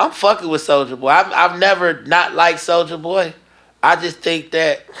I'm fucking with Soulja Boy. I've never not liked Soulja Boy. I just think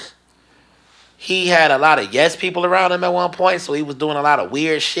that he had a lot of yes people around him at one point, so he was doing a lot of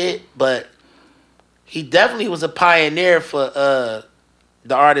weird shit, but he definitely was a pioneer for the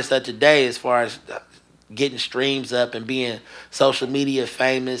artists of today as far as getting streams up and being social media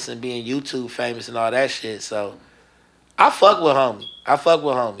famous and being YouTube famous and all that shit. So I fuck with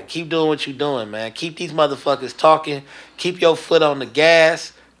homie. Keep doing what you doing, man. Keep these motherfuckers talking. Keep your foot on the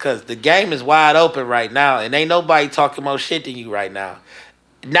gas, because the game is wide open right now, and ain't nobody talking more shit than you right now.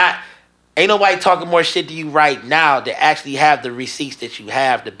 Ain't nobody talking more shit to you right now that actually have the receipts that you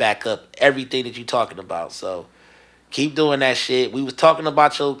have to back up everything that you talking about. So keep doing that shit. We was talking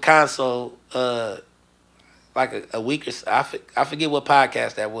about your console like a week or so. I forget what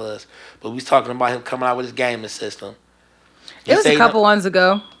podcast that was, but we was talking about him coming out with his gaming system. It was a couple ones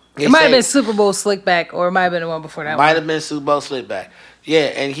ago. It might have been Super Bowl Slickback, or it might have been the one before that. Might have been Super Bowl Slickback. Yeah,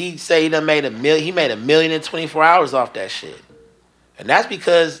 and he say he done made $1 million. He made $1 million in 24 hours off that shit. And that's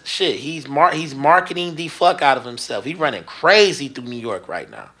because, shit, he's marketing the fuck out of himself. He running crazy through New York right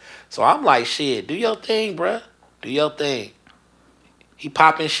now. So I'm like, shit, do your thing, bruh. Do your thing. He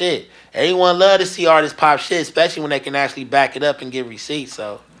popping shit. Everyone love to see artists pop shit, especially when they can actually back it up and get receipts.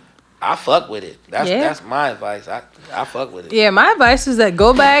 So I fuck with it. That's my advice. I fuck with it. Yeah, my advice is that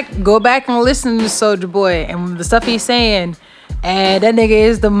go back and listen to Soulja Boy and the stuff he's saying. And that nigga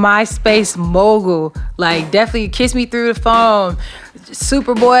is the MySpace mogul. Like, definitely Kiss Me Through the Phone,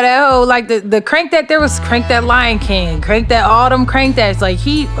 Superboy, that whole, like, the Crank That, there was Crank That Lion King, Crank That Autumn, Crank That. It's like,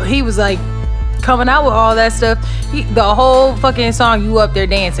 he was, like, coming out with all that stuff. The whole fucking song, You Up There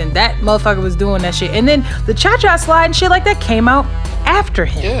Dancing, that motherfucker was doing that shit. And then the Cha-Cha Slide and shit like that came out after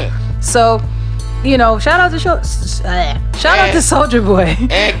him. Yeah. So, you know, shout out to Soulja Boy.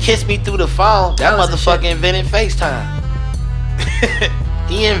 And Kiss Me Through the Phone, that motherfucker invented FaceTime.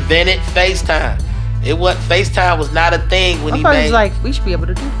 He invented FaceTime. FaceTime was not a thing when he made. Was like, we should be able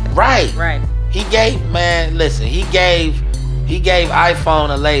to do that. Right. He gave iPhone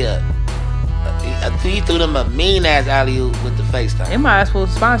a layup. He threw them a mean ass alley-oop with the FaceTime. They might as well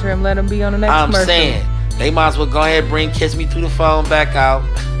sponsor him, let him be on the next commercial. I'm saying they might as well go ahead and bring Kiss Me Through the Phone back out.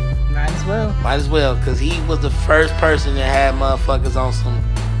 Might as well, because he was the first person that had motherfuckers on some.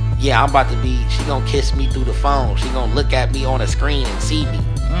 Yeah, I'm about to be, she gonna kiss me through the phone. She gonna look at me on a screen and see me.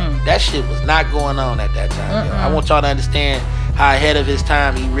 That shit was not going on at that time. Yo. I want y'all to understand how ahead of his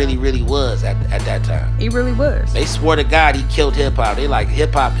time he really, really was at that time. He really was. They swore to God he killed hip-hop. They like,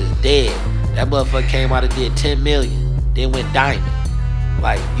 hip-hop is dead. That motherfucker came out and did 10 million, then went diamond.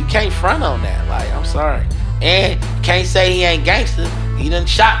 Like, you can't front on that. Like, I'm sorry. And you can't say he ain't gangster. He done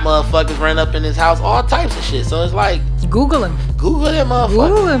shot motherfuckers, ran up in his house, all types of shit. So it's like, Google him. Google that motherfucker.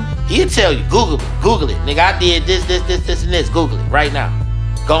 Google him. He'll tell you, Google it. Nigga, I did this, and this. Google it right now.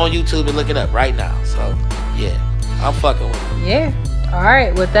 Go on YouTube and look it up right now. So, yeah, I'm fucking with him. Yeah. All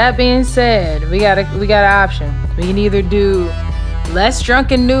right. With that being said, we got an option. We can either do less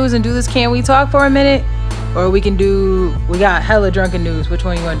drunken news and do this Can We Talk for a minute, or we got hella drunken news. Which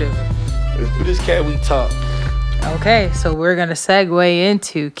one you want to do? Let's do this Can We Talk. Okay, so we're going to segue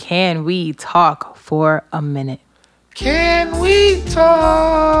into Can We Talk for a minute. Can we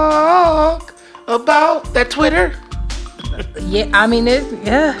talk about that Twitter? Yeah, I mean,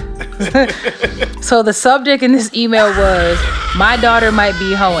 yeah. So the subject in this email was, my daughter might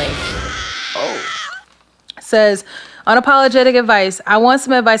be hoeing. Oh. Says, unapologetic advice. I want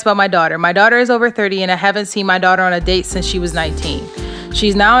some advice about my daughter. My daughter is over 30 and I haven't seen my daughter on a date since she was 19.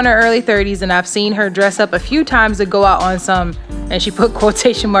 She's now in her early 30s and I've seen her dress up a few times to go out on some, and she put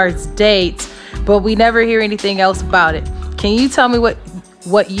quotation marks, dates, but we never hear anything else about it. Can you tell me what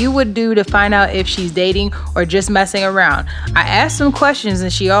you would do to find out if she's dating or just messing around? I asked some questions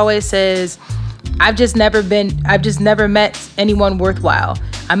and she always says, I've just never met anyone worthwhile.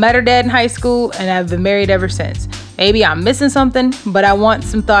 I met her dad in high school and I've been married ever since. Maybe I'm missing something, but I want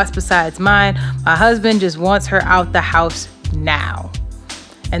some thoughts besides mine. My husband just wants her out the house now.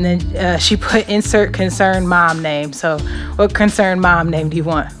 And then she put insert concerned mom name. So what concerned mom name do you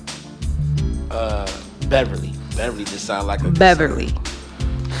want? Beverly. Beverly just sounds like a Beverly.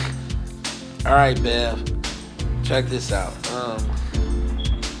 All right, Bev. Check this out.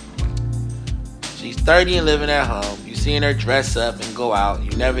 She's 30 and living at home. You seen her dress up and go out.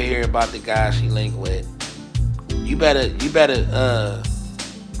 You never hear about the guy she linked with. You better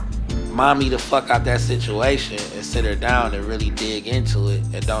mommy the fuck out that situation and sit her down and really dig into it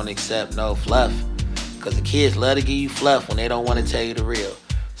and don't accept no fluff. Because the kids love to give you fluff when they don't want to tell you the real.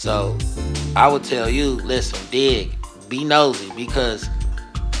 So I would tell you, listen, dig, be nosy, because,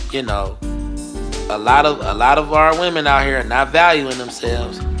 you know, a lot of our women out here are not valuing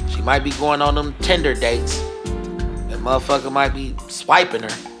themselves. She might be going on them Tinder dates. That motherfucker might be swiping her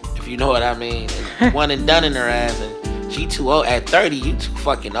and if you know what I mean. And one and done in her ass, and she too old. At 30, you too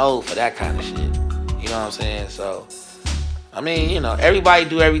fucking old for that kind of shit. You know what I'm saying? So, I mean, you know, everybody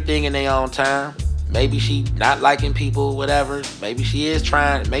do everything in their own time. Maybe she not liking people, whatever. Maybe she is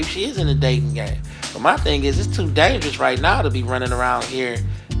trying. Maybe she is in a dating game. But my thing is, it's too dangerous right now to be running around here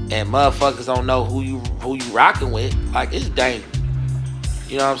and motherfuckers don't know who you rocking with. Like, it's dangerous.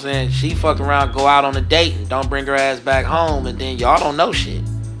 You know what I'm saying? She fuck around, go out on a date and don't bring her ass back home, and then y'all don't know shit.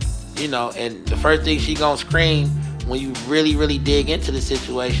 You know, and the first thing she gonna scream when you really, really dig into the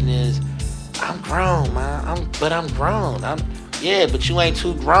situation is, I'm grown, man. I'm grown. Yeah, but you ain't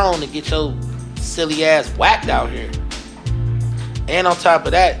too grown to get your silly ass whacked out here. And on top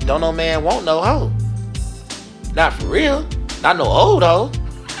of that, don't no man want no hoe. Not for real. Not no old hoe.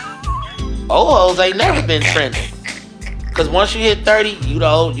 Old hoes ain't never been trending. Cause once you hit 30, you the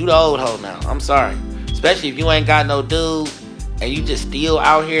old hoe now. I'm sorry. Especially if you ain't got no dude and you just still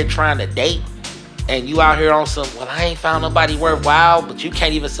out here trying to date, and you out here on some, well, I ain't found nobody worthwhile, but you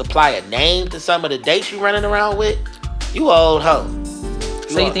can't even supply a name to some of the dates you running around with. You old hoe.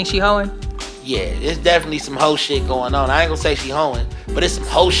 So you think she hoeing? Yeah, it's definitely some hoe shit going on. I ain't gonna say she hoeing, but it's some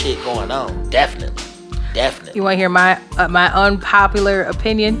hoe shit going on. Definitely. You want to hear my unpopular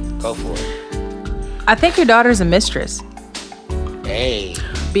opinion? Go for it. I think your daughter's a mistress. Hey.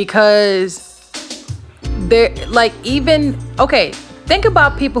 Because they're like, even, okay, think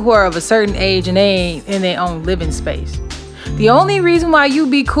about people who are of a certain age and they ain't in their own living space. The only reason why you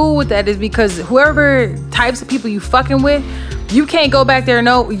be cool with that is because whoever types of people you fucking with, you can't go back there and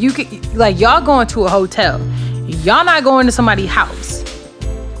know, you can, like, y'all going to a hotel. Y'all not going to somebody's house.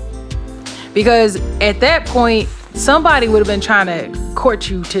 Because at that point, somebody would have been trying to court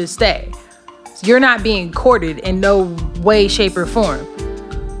you to stay. You're not being courted in no way, shape, or form.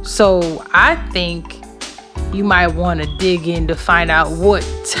 So I think you might want to dig in to find out what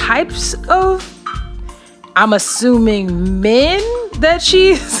types of, I'm assuming, men that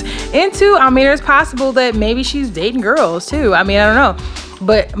she's into. I mean, it's possible that maybe she's dating girls too. I mean, I don't know.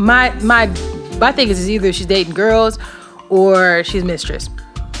 But my thing is either she's dating girls or she's mistress.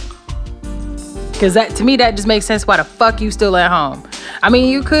 Because that, to me, that just makes sense. Why the fuck you still at home? I mean,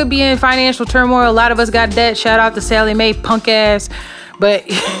 you could be in financial turmoil. A lot of us got debt. Shout out to Sally Mae, punk ass. But,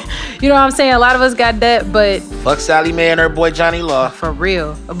 you know what I'm saying? A lot of us got debt, but... Fuck Sally Mae and her boy Johnny Law. For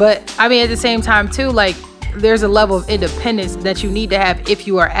real. But, I mean, at the same time, too, like, there's a level of independence that you need to have if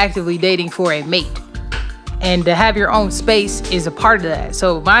you are actively dating for a mate. And to have your own space is a part of that.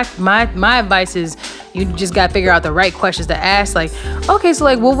 So my advice is you just got to figure out the right questions to ask. Like, okay, so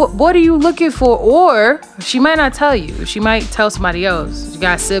like, well, what are you looking for? Or she might not tell you. She might tell somebody else. You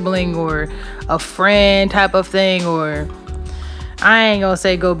got a sibling or a friend type of thing. Or I ain't going to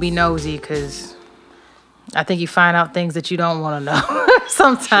say go be nosy, because I think you find out things that you don't want to know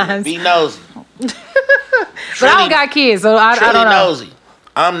sometimes. Be nosy. But I don't got kids, so I don't know. Nosy.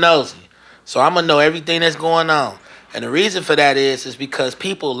 I'm nosy. So I'm going to know everything that's going on. And the reason for that is because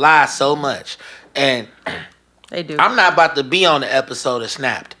people lie so much. And they do. I'm not about to be on the episode of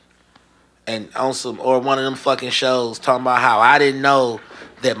Snapped and on some, or one of them fucking shows talking about how I didn't know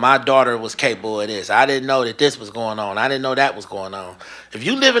that my daughter was capable of this. I didn't know that this was going on. I didn't know that was going on. If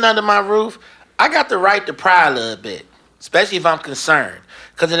you living under my roof, I got the right to pry a little bit, especially if I'm concerned.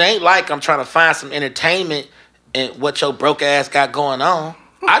 Because it ain't like I'm trying to find some entertainment in what your broke ass got going on.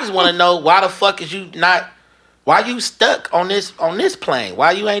 I just want to know why the fuck is you not, why you stuck on this plane?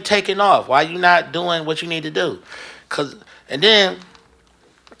 Why you ain't taking off? Why you not doing what you need to do? And then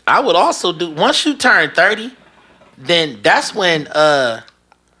I would also do, once you turn 30, then that's when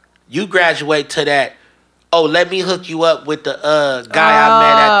you graduate to that, oh, let me hook you up with the guy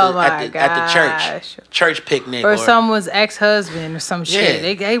I met at the church picnic. Or someone's ex-husband or some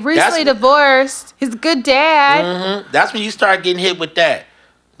shit. They recently divorced. He's a good dad. Mm-hmm. That's when you start getting hit with that.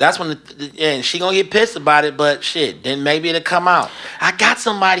 That's when, and she gonna get pissed about it, but shit, then maybe it'll come out. I got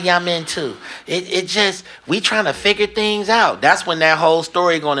somebody I'm into. It just, we trying to figure things out. That's when that whole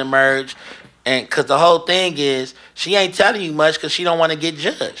story gonna emerge. And because the whole thing is, she ain't telling you much because she don't want to get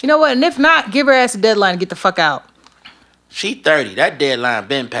judged. You know what? And if not, give her ass a deadline and get the fuck out. She 30. That deadline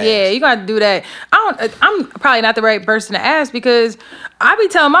been passed. Yeah, you gotta do that. I'm probably not the right person to ask, because I be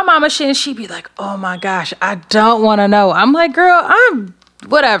telling my mama shit and she be like, oh my gosh, I don't want to know. I'm like, girl,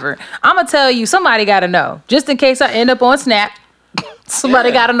 whatever. I'm gonna tell you, somebody gotta know. Just in case I end up on Snap,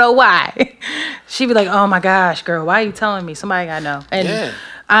 somebody gotta know why. She be like, oh my gosh, girl, why are you telling me? Somebody gotta know. And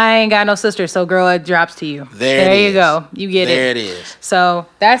I ain't got no sister, so girl, it drops to you. There you go. You get it. There it is. So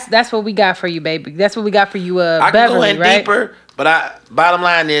that's what we got for you, baby. That's what we got for you, I Beverly, can go in right? deeper, but bottom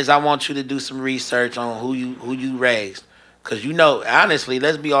line is I want you to do some research on who you raised. Because honestly,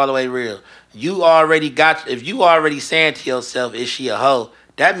 let's be all the way real. If you already saying to yourself, is she a hoe?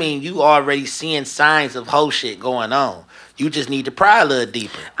 That means you already seeing signs of hoe shit going on. You just need to pry a little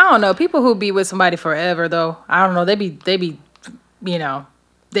deeper. I don't know. People who be with somebody forever, though, I don't know. They be, they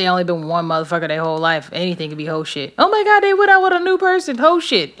only been one motherfucker their whole life. Anything could be hoe shit. Oh my God, they went out with a new person. Hoe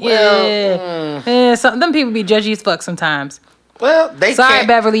shit. Yeah. Them people be judgy as fuck sometimes. Well, they Sorry, can't.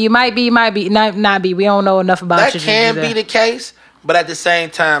 Beverly, you might be, not be. We don't know enough about That you. can be the case, but at the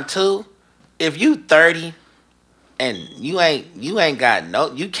same time too, if you 30 and you ain't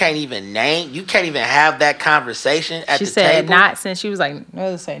got you can't even have that conversation at the table. She said not since she was like, what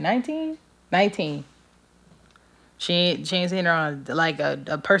did it say, 19? 19. She ain't seen her on like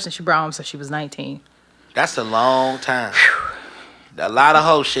a person she brought home since she was 19. That's a long time. A lot of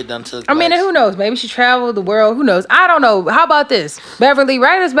whole shit done took place. I mean, and who knows? Maybe she traveled the world. Who knows? I don't know. How about this? Beverly,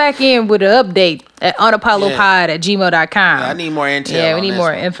 write us back in with an update at unapollopod@gmail.com. Yeah, I need more intel. Yeah, we need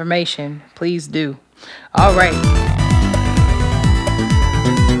more information. Please do. All right.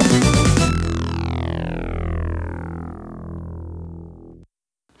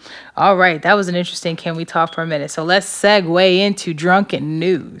 All right. That was an interesting Can We Talk for a Minute? So let's segue into drunken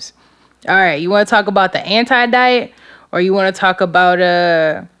news. All right. You want to talk about the anti-diet? Or you want to talk about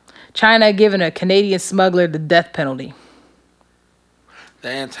China giving a Canadian smuggler the death penalty? The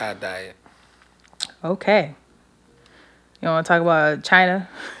anti-diet. Okay. You want to talk about China?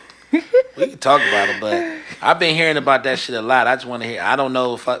 We can talk about it, but I've been hearing about that shit a lot. I just want to hear. I don't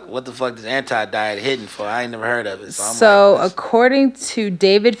know what the fuck this anti-diet hitting for. I ain't never heard of it. So according to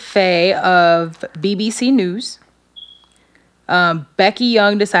David Fay of BBC News, Becky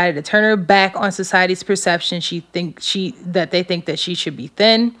Young decided to turn her back on society's perception. They think that she should be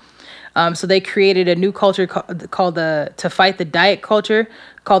thin. So they created a new culture called to fight the diet culture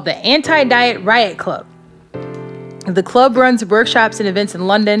called the Anti-Diet Riot Club. The club runs workshops and events in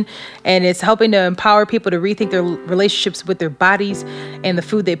London, and it's helping to empower people to rethink their relationships with their bodies and the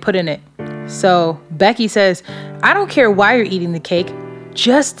food they put in it. So Becky says, I don't care why you're eating the cake,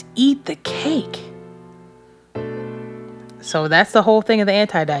 just eat the cake. So that's the whole thing of the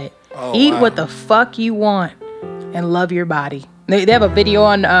anti-diet. Eat what the fuck you want and love your body. They have a video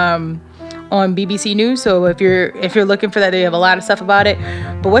on BBC News, so if you're looking for that, they have a lot of stuff about it.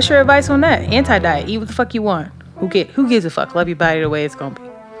 But what's your advice on that? Anti-diet, eat what the fuck you want. Who gives a fuck? Love your body the way it's gonna be. All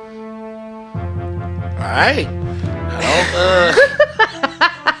right.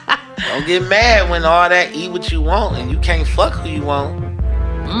 Don't get mad when all that eat what you want and you can't fuck who you want.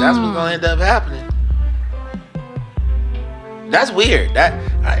 That's what's gonna end up happening. That's weird. That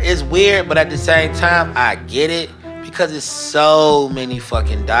it's weird, but at the same time, I get it because it's so many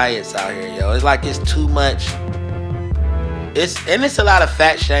fucking diets out here, yo. It's like it's too much. It's a lot of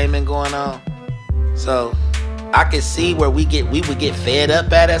fat shaming going on. So I can see where we would get fed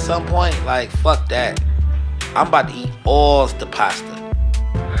up at some point. Like, fuck that. I'm about to eat all the pasta.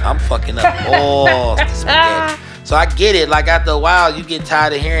 I'm fucking up all the spaghetti. So I get it. Like after a while, you get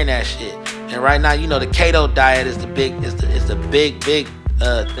tired of hearing that shit. And right now, the keto diet is the big thing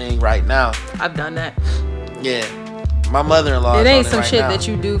right now. I've done that. Yeah, my mother-in-law. It ain't some right shit now. that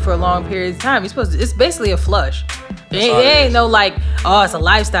you do for a long period of time. It's basically a flush. It ain't no like, oh, it's a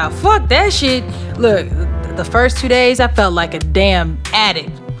lifestyle. Fuck that shit. Look, the first 2 days, I felt like a damn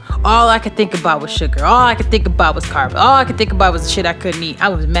addict. All I could think about was sugar. All I could think about was carbs. All I could think about was the shit I couldn't eat. I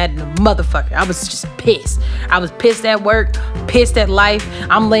was mad at the motherfucker. I was just pissed. I was pissed at work, pissed at life.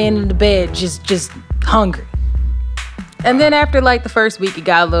 I'm laying in the bed just hungry. And then after like the first week, it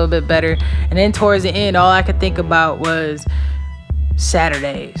got a little bit better. And then towards the end, all I could think about was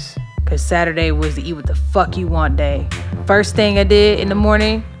Saturdays. Because Saturday was the eat what the fuck you want day. First thing I did in the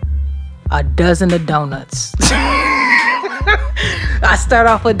morning, a dozen of donuts. I start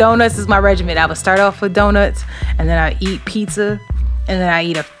off with donuts is my regimen. I would start off with donuts, and then I eat pizza, and then I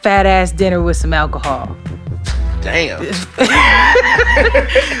eat a fat ass dinner with some alcohol. Damn. When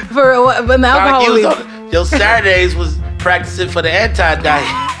the alcohol your Saturdays was practicing for the anti-diet.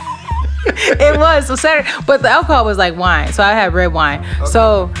 It was. So Saturday, but the alcohol was like wine. So I had red wine. Okay.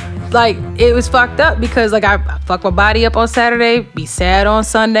 So like it was fucked up because like I fucked my body up on Saturday, be sad on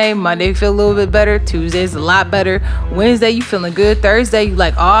Sunday, Monday feel a little bit better, Tuesday's a lot better, Wednesday you feeling good, Thursday you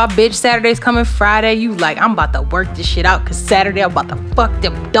like, oh bitch, Saturday's coming, Friday you like, I'm about to work this shit out because Saturday I'm about to fuck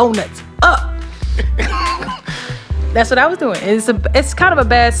them donuts up. That's what I was doing. It's kind of a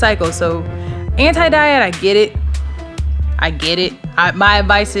bad cycle. So anti-diet, I get it. My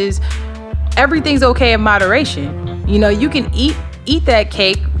advice is everything's okay in moderation. You can eat that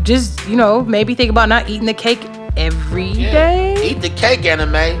cake. Just, maybe think about not eating the cake every day. Eat the cake,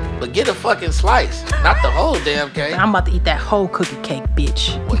 anime, but get a fucking slice, not the whole damn cake. I'm about to eat that whole cookie cake,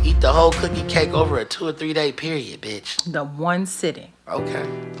 bitch. Well, eat the whole cookie cake over a 2 or 3 day period, bitch. The one sitting. Okay.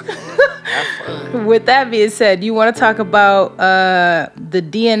 Have fun. With that being said, you want to talk about the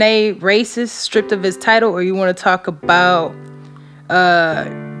DNA racist stripped of his title, or you want to talk about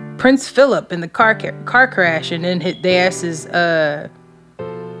Prince Philip in the car crash, and then they asked his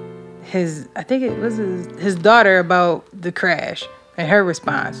I think it was his daughter about the crash, and her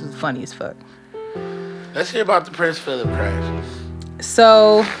response was funny as fuck. Let's hear about the Prince Philip crash.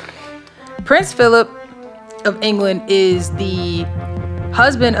 So, Prince Philip of England is the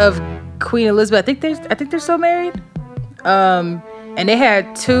husband of Queen Elizabeth. I think they're still married. And they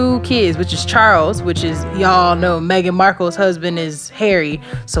had 2 kids, which is Charles, which is, y'all know Meghan Markle's husband is Harry.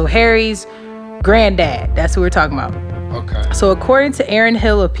 So Harry's granddad. That's who we're talking about. Okay. So according to Erin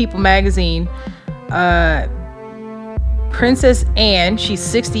Hill of People magazine, Princess Anne, she's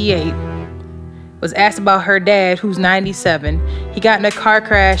 68, was asked about her dad, who's 97. He got in a car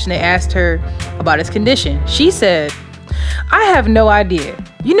crash and they asked her about his condition. She said, "I have no idea.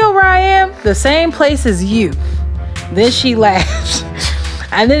 You know where I am? The same place as you." Then she laughed.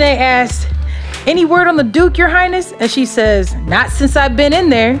 And then they asked, "Any word on the Duke, Your Highness?" And she says, "Not since I've been in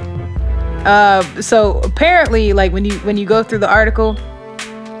there." So apparently, like when you go through the article,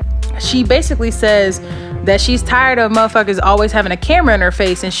 she basically says that she's tired of motherfuckers always having a camera in her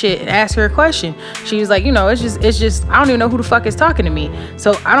face and shit and ask her a question. She was like, it's just I don't even know who the fuck is talking to me.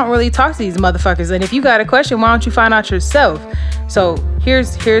 So I don't really talk to these motherfuckers. And if you got a question, why don't you find out yourself? So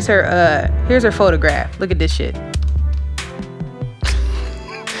here's her photograph. Look at this shit.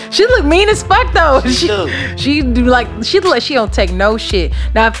 She look mean as fuck though. She look like she don't take no shit.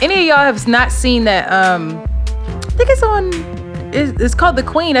 Now, if any of y'all have not seen that, I think it's called The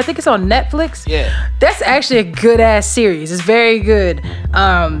Queen. I think it's on Netflix. Yeah. That's actually a good ass series. It's very good.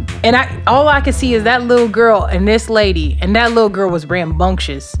 And all I can see is that little girl and this lady, and that little girl was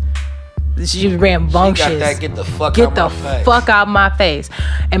rambunctious. She was rambunctious. She got that get the fuck out my face.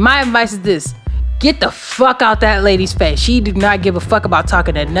 And my advice is this. Get the fuck out that lady's face. She do not give a fuck about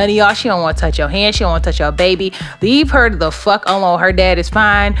talking to none of y'all. She don't want to touch your hand. She don't want to touch your baby. Leave her the fuck alone. Her dad is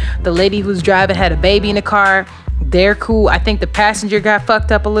fine. The lady who's driving had a baby in the car. They're cool. I think the passenger got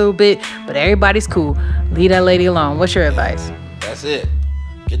fucked up a little bit, but everybody's cool. Leave that lady alone. What's your advice? That's it.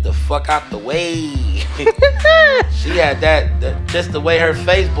 Get the fuck out the way. She had that just the way her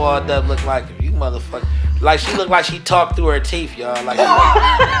face balled up looked like, you motherfucker. Like she looked like she talked through her teeth, y'all. Like, you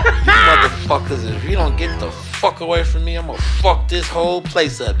motherfuckers, if you don't get the fuck away from me, I'm gonna fuck this whole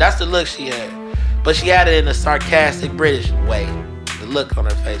place up. That's the look she had. But she had it in a sarcastic British way. The look on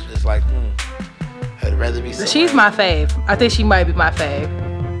her face was like, I'd rather be somewhere. She's my fave. I think she might be my fave.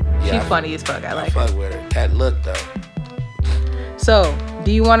 Yeah, She's funny as fuck. I like fuck her. with her. That look though. So,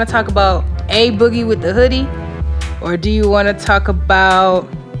 do you want to talk about A Boogie with the hoodie? Or do you want to talk about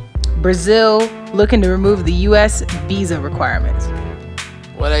Brazil looking to remove the U.S. visa requirements?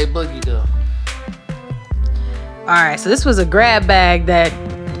 What A Boogie do? Alright, so this was a grab bag that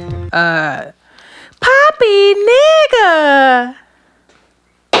Poppy nigga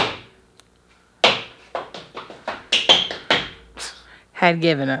had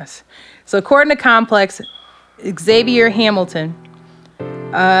given us. So according to Complex, Xavier Hamilton,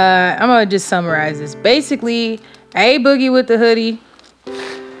 I'm gonna just summarize this. Basically, A Boogie with the hoodie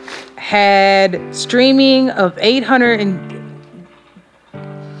had streaming of 800 and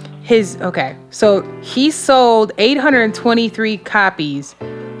so he sold 823 copies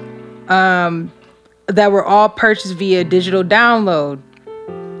that were all purchased via digital download.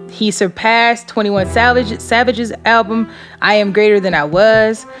 He surpassed 21 Savage's album I Am Greater Than I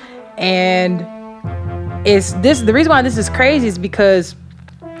Was, and the reason why this is crazy is because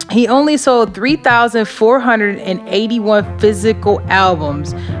he only sold 3,481 physical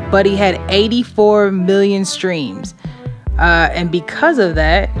albums, but he had 84 million streams. And because of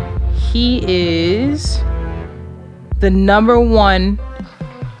that, he is the #1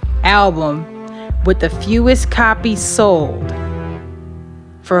 album with the fewest copies sold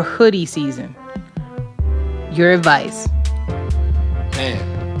for hoodie season. Your advice? Man,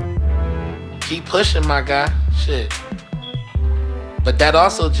 keep pushing, my guy. Shit. But that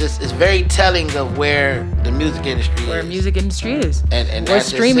also just is very telling of where the music industry Where is. music industry is. And where that's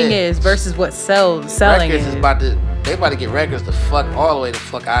streaming just it. is versus what selling records is. They about to get records the fuck all the way the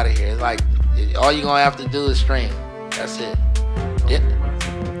fuck out of here. It's like all you gonna have to do is stream. That's it. Yeah.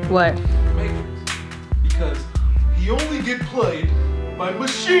 What? Matrix. Because he only get played by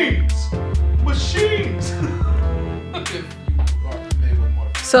machines. Machines.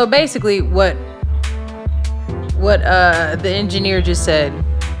 So basically what what the engineer just said.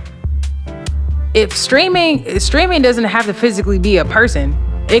 If streaming doesn't have to physically be a person.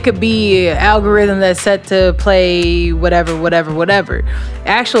 It could be an algorithm that's set to play whatever.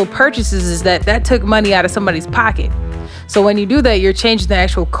 Actual purchases is that took money out of somebody's pocket. So when you do that, you're changing the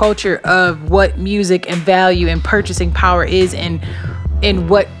actual culture of what music and value and purchasing power is, and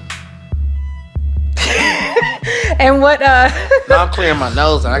what and what No, I'm clearing my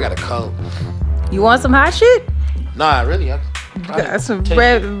nose and I got a cold. You want some hot shit? Nah, really. Got some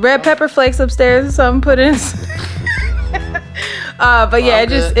red pepper flakes upstairs or something put in. But yeah,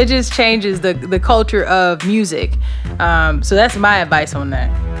 it just changes the culture of music. So that's my advice on that.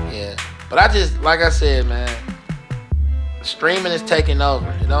 Yeah, but like I said, man, streaming is taking over.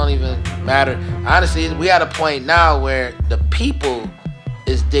 It don't even matter. Honestly, we at a point now where the people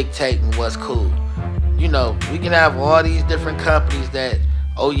is dictating what's cool. You know, we can have all these different companies that,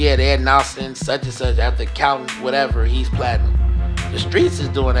 oh yeah, they're announcing such and such after counting whatever, he's platinum. The streets is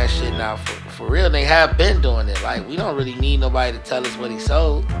doing that shit now for real. They have been doing it. Like, we don't really need nobody to tell us what he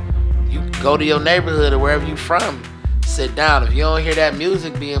sold. You go to your neighborhood or wherever you from, sit down. If you don't hear that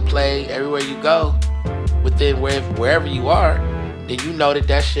music being played everywhere you go, within wherever you are, then you know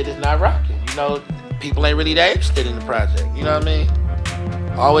that shit is not rocking. You know, people ain't really that interested in the project. You know what I mean?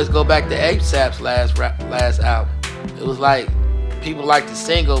 Always go back to ASAP's last album. It was like people liked the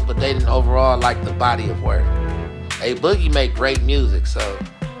single, but they didn't overall like the body of work. A Boogie make great music, so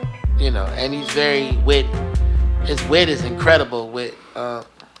you know, and he's very his wit is incredible with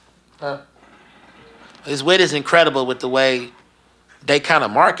his wit is incredible with the way they kind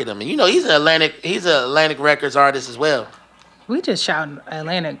of market him. And you know, he's an Atlantic Records artist as well. We just shouting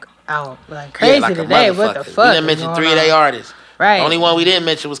Atlantic out like crazy like today. What the fuck? We didn't mention 3 of their artists. Right. The only one we didn't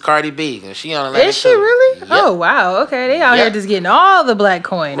mention was Cardi B, and she on Atlantic. Is she really? Yep. Oh wow. Okay, they out here just getting all the black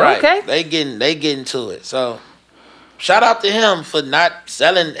coin. Right. Okay. They getting to it. So shout out to him for not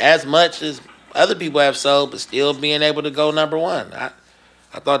selling as much as other people have sold, but still being able to go number one. I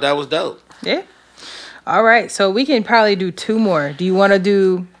thought that was dope. Yeah. All right, so we can probably do 2 more. Do you want to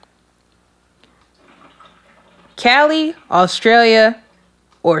do Cali, Australia,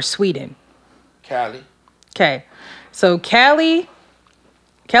 or Sweden? Cali. Okay. So California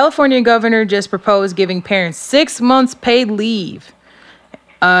governor just proposed giving parents 6 months paid leave,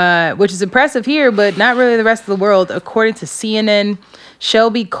 which is impressive here, but not really the rest of the world, according to CNN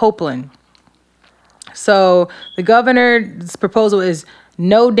Shelby Copeland. So the governor's proposal is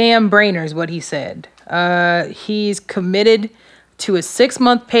no damn brainer, is what he said. He's committed to a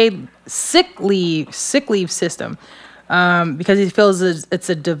 6-month paid sick leave system because he feels it's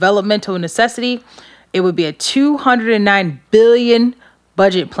a developmental necessity. It would be a $209 billion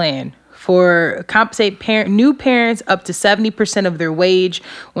budget plan for compensate new parents up to 70% of their wage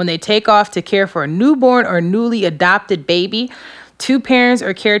when they take off to care for a newborn or newly adopted baby. 2 parents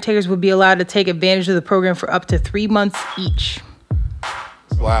or caretakers would be allowed to take advantage of the program for up to 3 months each.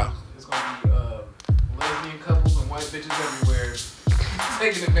 Wow. It's going to be lesbian couples and white bitches everywhere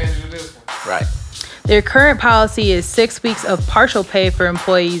taking advantage of this one. Right. Their current policy is 6 weeks of partial pay for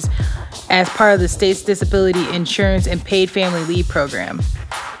employees as part of the state's disability insurance and paid family leave program.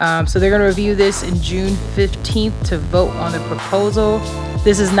 So they're going to review this in June 15th to vote on the proposal.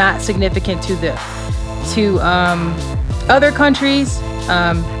 This is not significant to other countries.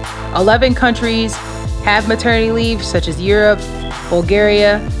 11 countries have maternity leave, such as Europe,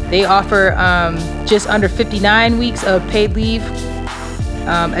 Bulgaria. They offer just under 59 weeks of paid leave.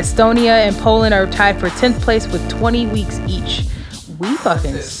 Estonia and Poland are tied for 10th place with 20 weeks each. We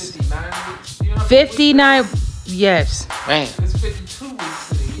fucking 59 weeks. You know 59. Yes. Man. It's 52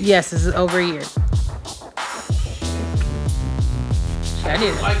 weeks. Yes, this is over a year. I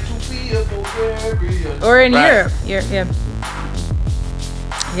did it. Like to be a Bulgaria. Or in Right. Europe.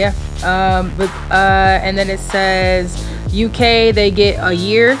 Yeah. And then it says UK, they get a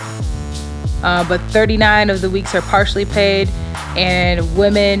year, but 39 of the weeks are partially paid, and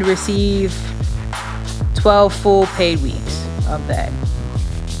women receive 12 full paid weeks of that.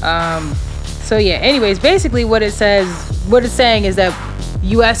 So yeah, anyways, basically what it's saying is that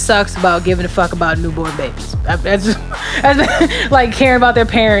U.S. sucks about giving a fuck about newborn babies. That's like caring about their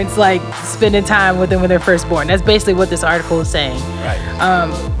parents, like spending time with them when they're first born. That's basically what this article is saying. Right.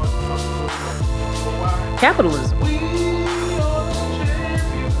 Capitalism.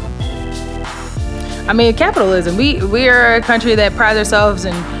 I mean, capitalism. We are a country that prides ourselves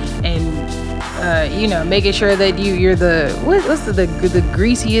in making sure that you're the what's the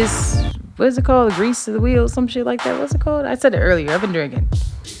greasiest. What is it called? The grease to the wheel, some shit like that. What's it called? I said it earlier. I've been drinking.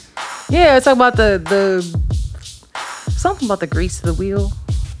 Yeah, it's talking about the something about the grease to the wheel.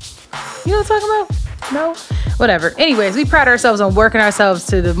 You know what I'm talking about? No? Whatever. Anyways, we pride ourselves on working ourselves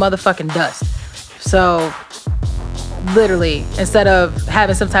to the motherfucking dust. So, literally, instead of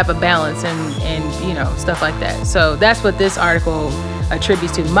having some type of balance and you know, stuff like that. So, that's what this article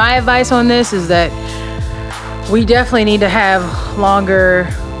attributes to. My advice on this is that we definitely need to have longer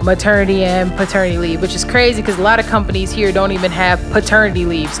maternity and paternity leave, which is crazy because a lot of companies here don't even have paternity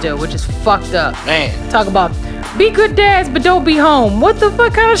leave still, which is fucked up. Man. Talk about be good dads, but don't be home. What the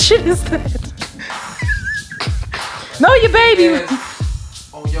fuck kind of shit is that? Know your baby.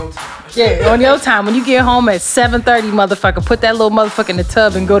 On your time. Yeah, on your time. When you get home at 7:30, motherfucker, put that little motherfucker in the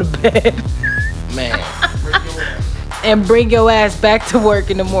tub and go to bed. Man. And bring your ass back to work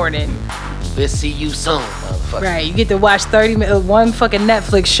in the morning. We'll see you soon, motherfucker. Right, you get to watch 30 minutes, one fucking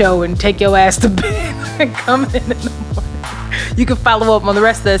Netflix show and take your ass to bed and come in the morning. You can follow up on the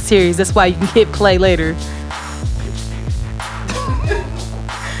rest of that series. That's why you can hit play later.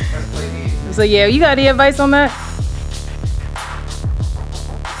 So yeah, you got any advice on that?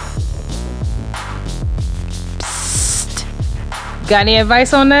 Psst. Got any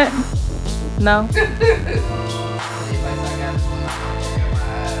advice on that? No?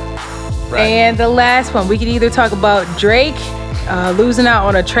 Right. And the last one, we could either talk about Drake losing out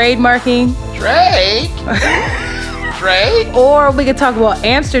on a trademarking, Drake? Drake? or we could talk about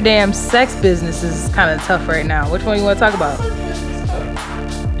Amsterdam's sex business is kind of tough right now. Which one you want to talk about?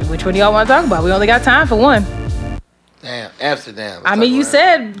 Which one do y'all want to talk about? We only got time for one. Damn, Amsterdam. I mean, you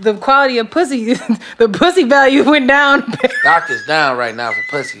said the quality of pussy, the pussy value went down. Stock is down right now for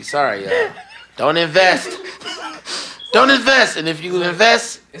pussy. Sorry, y'all. Don't invest. Don't invest. And if you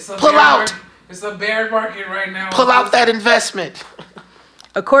invest, pull out. It's a bear market right now. Pull out that investment.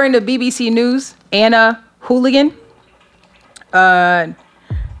 According to BBC News, Anna Hooligan,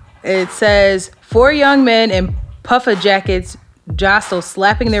 it says 4 young men in puffer jackets jostle,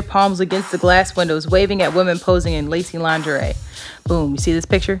 slapping their palms against the glass windows, waving at women posing in lacy lingerie. Boom. You see this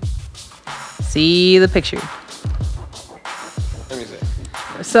picture? See the picture. Let me see.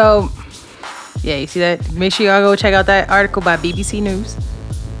 So, yeah, you see that? Make sure y'all go check out that article by BBC News.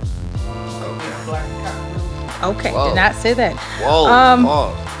 Okay, Whoa. did not say that. Whoa.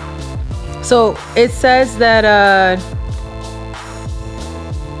 Whoa. So it says that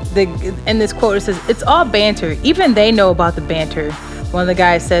in this quote it says it's all banter. Even they know about the banter. One of the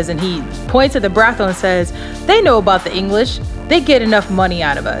guys says, and he points at the brothel and says, they know about the English. They get enough money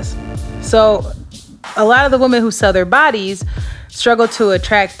out of us. So a lot of the women who sell their bodies struggle to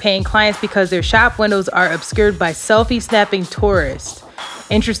attract paying clients because their shop windows are obscured by selfie snapping tourists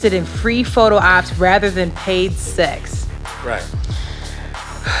interested in free photo ops rather than paid sex. Right.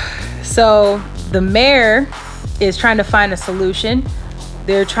 So the mayor is trying to find a solution.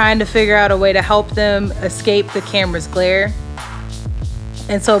 They're trying to figure out a way to help them escape the camera's glare.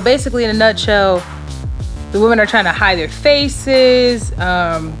 And so basically, in a nutshell, the women are trying to hide their faces.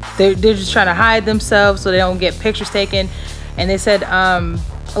 They're just trying to hide themselves so they don't get pictures taken. And they said a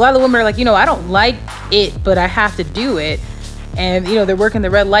lot of the women are like, I don't like it, but I have to do it. And, they're working the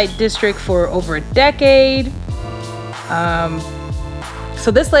red light district for over a decade.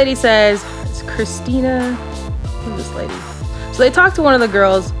 So this lady says, it's Christina, who's this lady? So they talked to one of the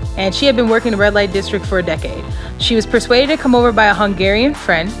girls, and she had been working the red light district for a decade. She was persuaded to come over by a Hungarian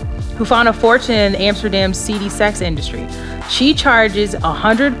friend who found a fortune in Amsterdam's seedy sex industry. She charges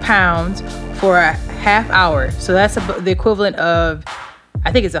 £100 for a half hour. So that's the equivalent of,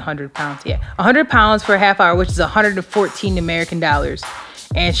 I think it's £100. Yeah, £100 for a half hour, which is 114 American dollars.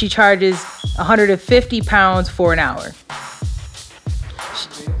 And she charges £150 for an hour.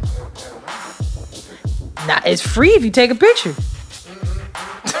 It's free if you take a picture.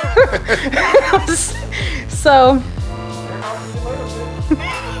 So,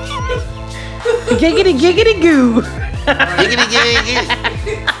 giggity goo.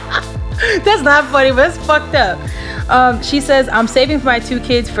 That's not funny, but it's fucked up. She says, I'm saving for my 2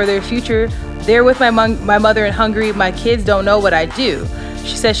 kids for their future. They're with my mother in Hungary. My kids don't know what I do.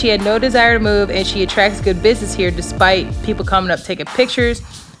 She says she had no desire to move, and she attracts good business here despite people coming up taking pictures.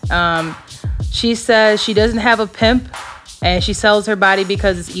 She says she doesn't have a pimp, and she sells her body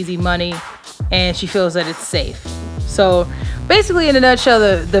because it's easy money, and she feels that it's safe. So basically, in a nutshell,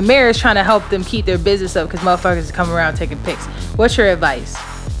 the mayor is trying to help them keep their business up because motherfuckers are coming around taking pics. What's your advice?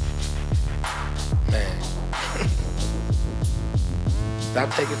 Man. Stop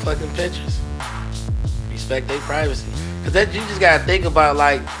taking fucking pictures. Respect their privacy. Because that you just got to think about,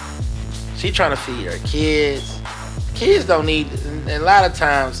 like, she trying to feed her kids. Kids don't need, and a lot of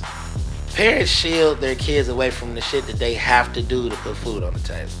times, parents shield their kids away from the shit that they have to do to put food on the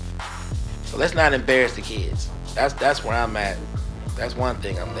table. So let's not embarrass the kids. That's where I'm at. That's one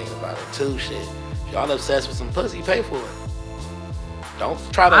thing I'm thinking about it. 2, shit. If Y'all obsessed with some pussy, pay for it. Don't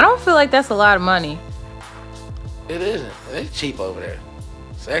try to. I don't feel like that's a lot of money. It isn't. It's cheap over there.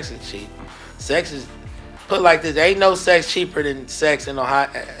 Sex is cheap. Sex is put like this. There ain't no sex cheaper than sex in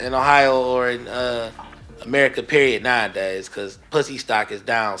Ohio or in America. Period. Nowadays, because pussy stock is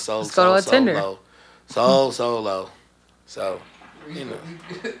down so Let's go to a Tinder. low, so low. So you know,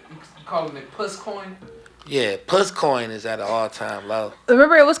 You calling it puss coin? yeah, puss coin is at an all time low.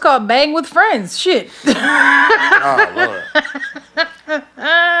 Remember, it was called Bang with Friends. Shit. Oh Lord.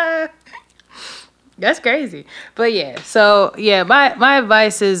 That's crazy. But yeah, so yeah, my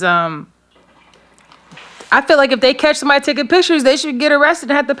advice is I feel like if they catch somebody taking pictures, they should get arrested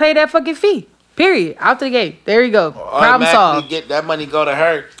and have to pay that fucking fee. Period. Out the gate. There you go. Problem solved. Get that money go to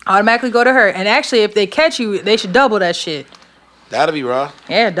her. Automatically go to her. And actually, if they catch you, they should double that shit. That'll be raw.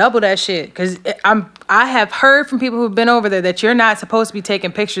 Yeah, double that shit. Cause I have heard from people who've been over there that you're not supposed to be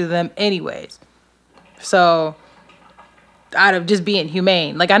taking pictures of them anyways. So out of just being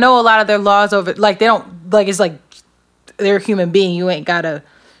humane. Like I know a lot of their laws over like they don't like it's like they're a human being. You ain't gotta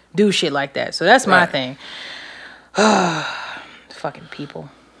do shit like that. So that's my thing. Fucking people.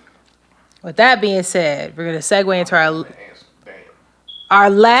 With that being said, we're gonna segue into our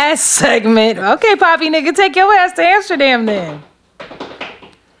last segment. Okay, Poppy nigga, take your ass to Amsterdam then.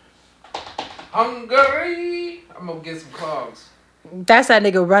 Hungary. I'm gonna get some clogs. That's that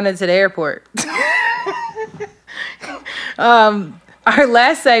nigga running to the airport. Our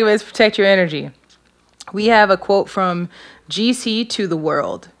last segment is Protect Your Energy. We have a quote from GC to the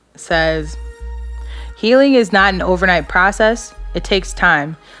World. It says, healing is not an overnight process. It takes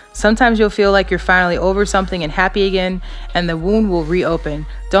time. Sometimes you'll feel like you're finally over something and happy again, and the wound will reopen.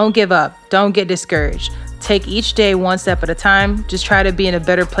 Don't give up. Don't get discouraged. Take each day one step at a time. Just try to be in a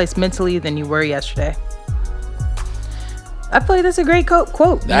better place mentally than you were yesterday. I feel like that's a great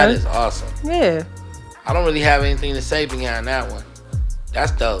quote. That is awesome. Yeah. I don't really have anything to say behind that one.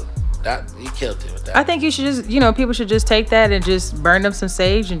 That's dope. That you killed it with that. I think you should just, people should just take that and just burn them some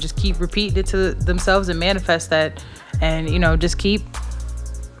sage and just keep repeating it to themselves and manifest that. And, just keep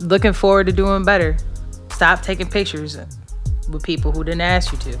looking forward to doing better. Stop taking pictures with people who didn't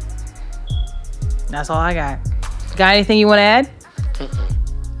ask you to. That's all I got. Got anything you want to add?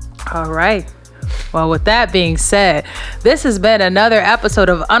 All right. Well, with that being said, this has been another episode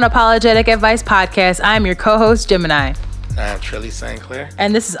of Unapologetic Advice Podcast. I'm your co-host, Gemini. I'm Trilly St. Clair.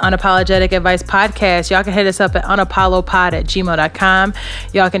 And this is Unapologetic Advice Podcast. Y'all can hit us up at unapollopod@gmail.com.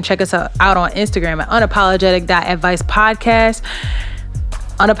 Y'all can check us out on Instagram at unapologetic.advicepodcast.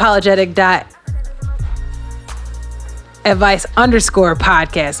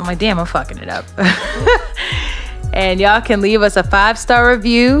 Unapologetic.advice_podcast. I'm like, damn, I'm fucking it up. And y'all can leave us a 5-star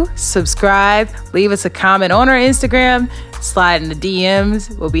review, subscribe, leave us a comment on our Instagram, slide in the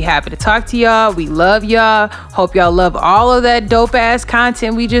DMs. We'll be happy to talk to y'all. We love y'all. Hope y'all love all of that dope ass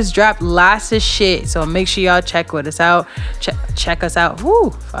content we just dropped. Lots of shit. So make sure y'all check with us out. Check us out.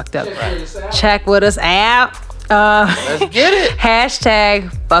 Woo, fucked up. Check with us out. Let's get it.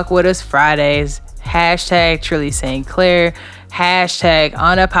 Hashtag Fuck With Us Fridays. Hashtag Trilly St. Clair. Hashtag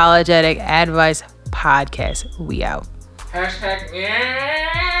Unapologetic Advice Podcast. We out. Hashtag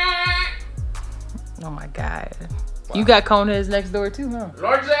yeah. Oh my God. Wow. You got Coneheads next door too, huh?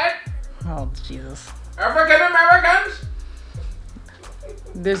 Lord Zed. Oh Jesus. African Americans.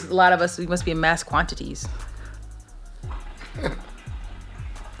 There's a lot of us. We must be in mass quantities.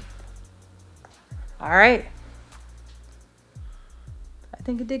 All right. I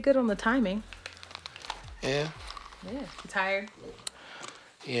think it did good on the timing. Yeah. Yeah. You tired?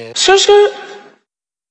 Yeah. Sure.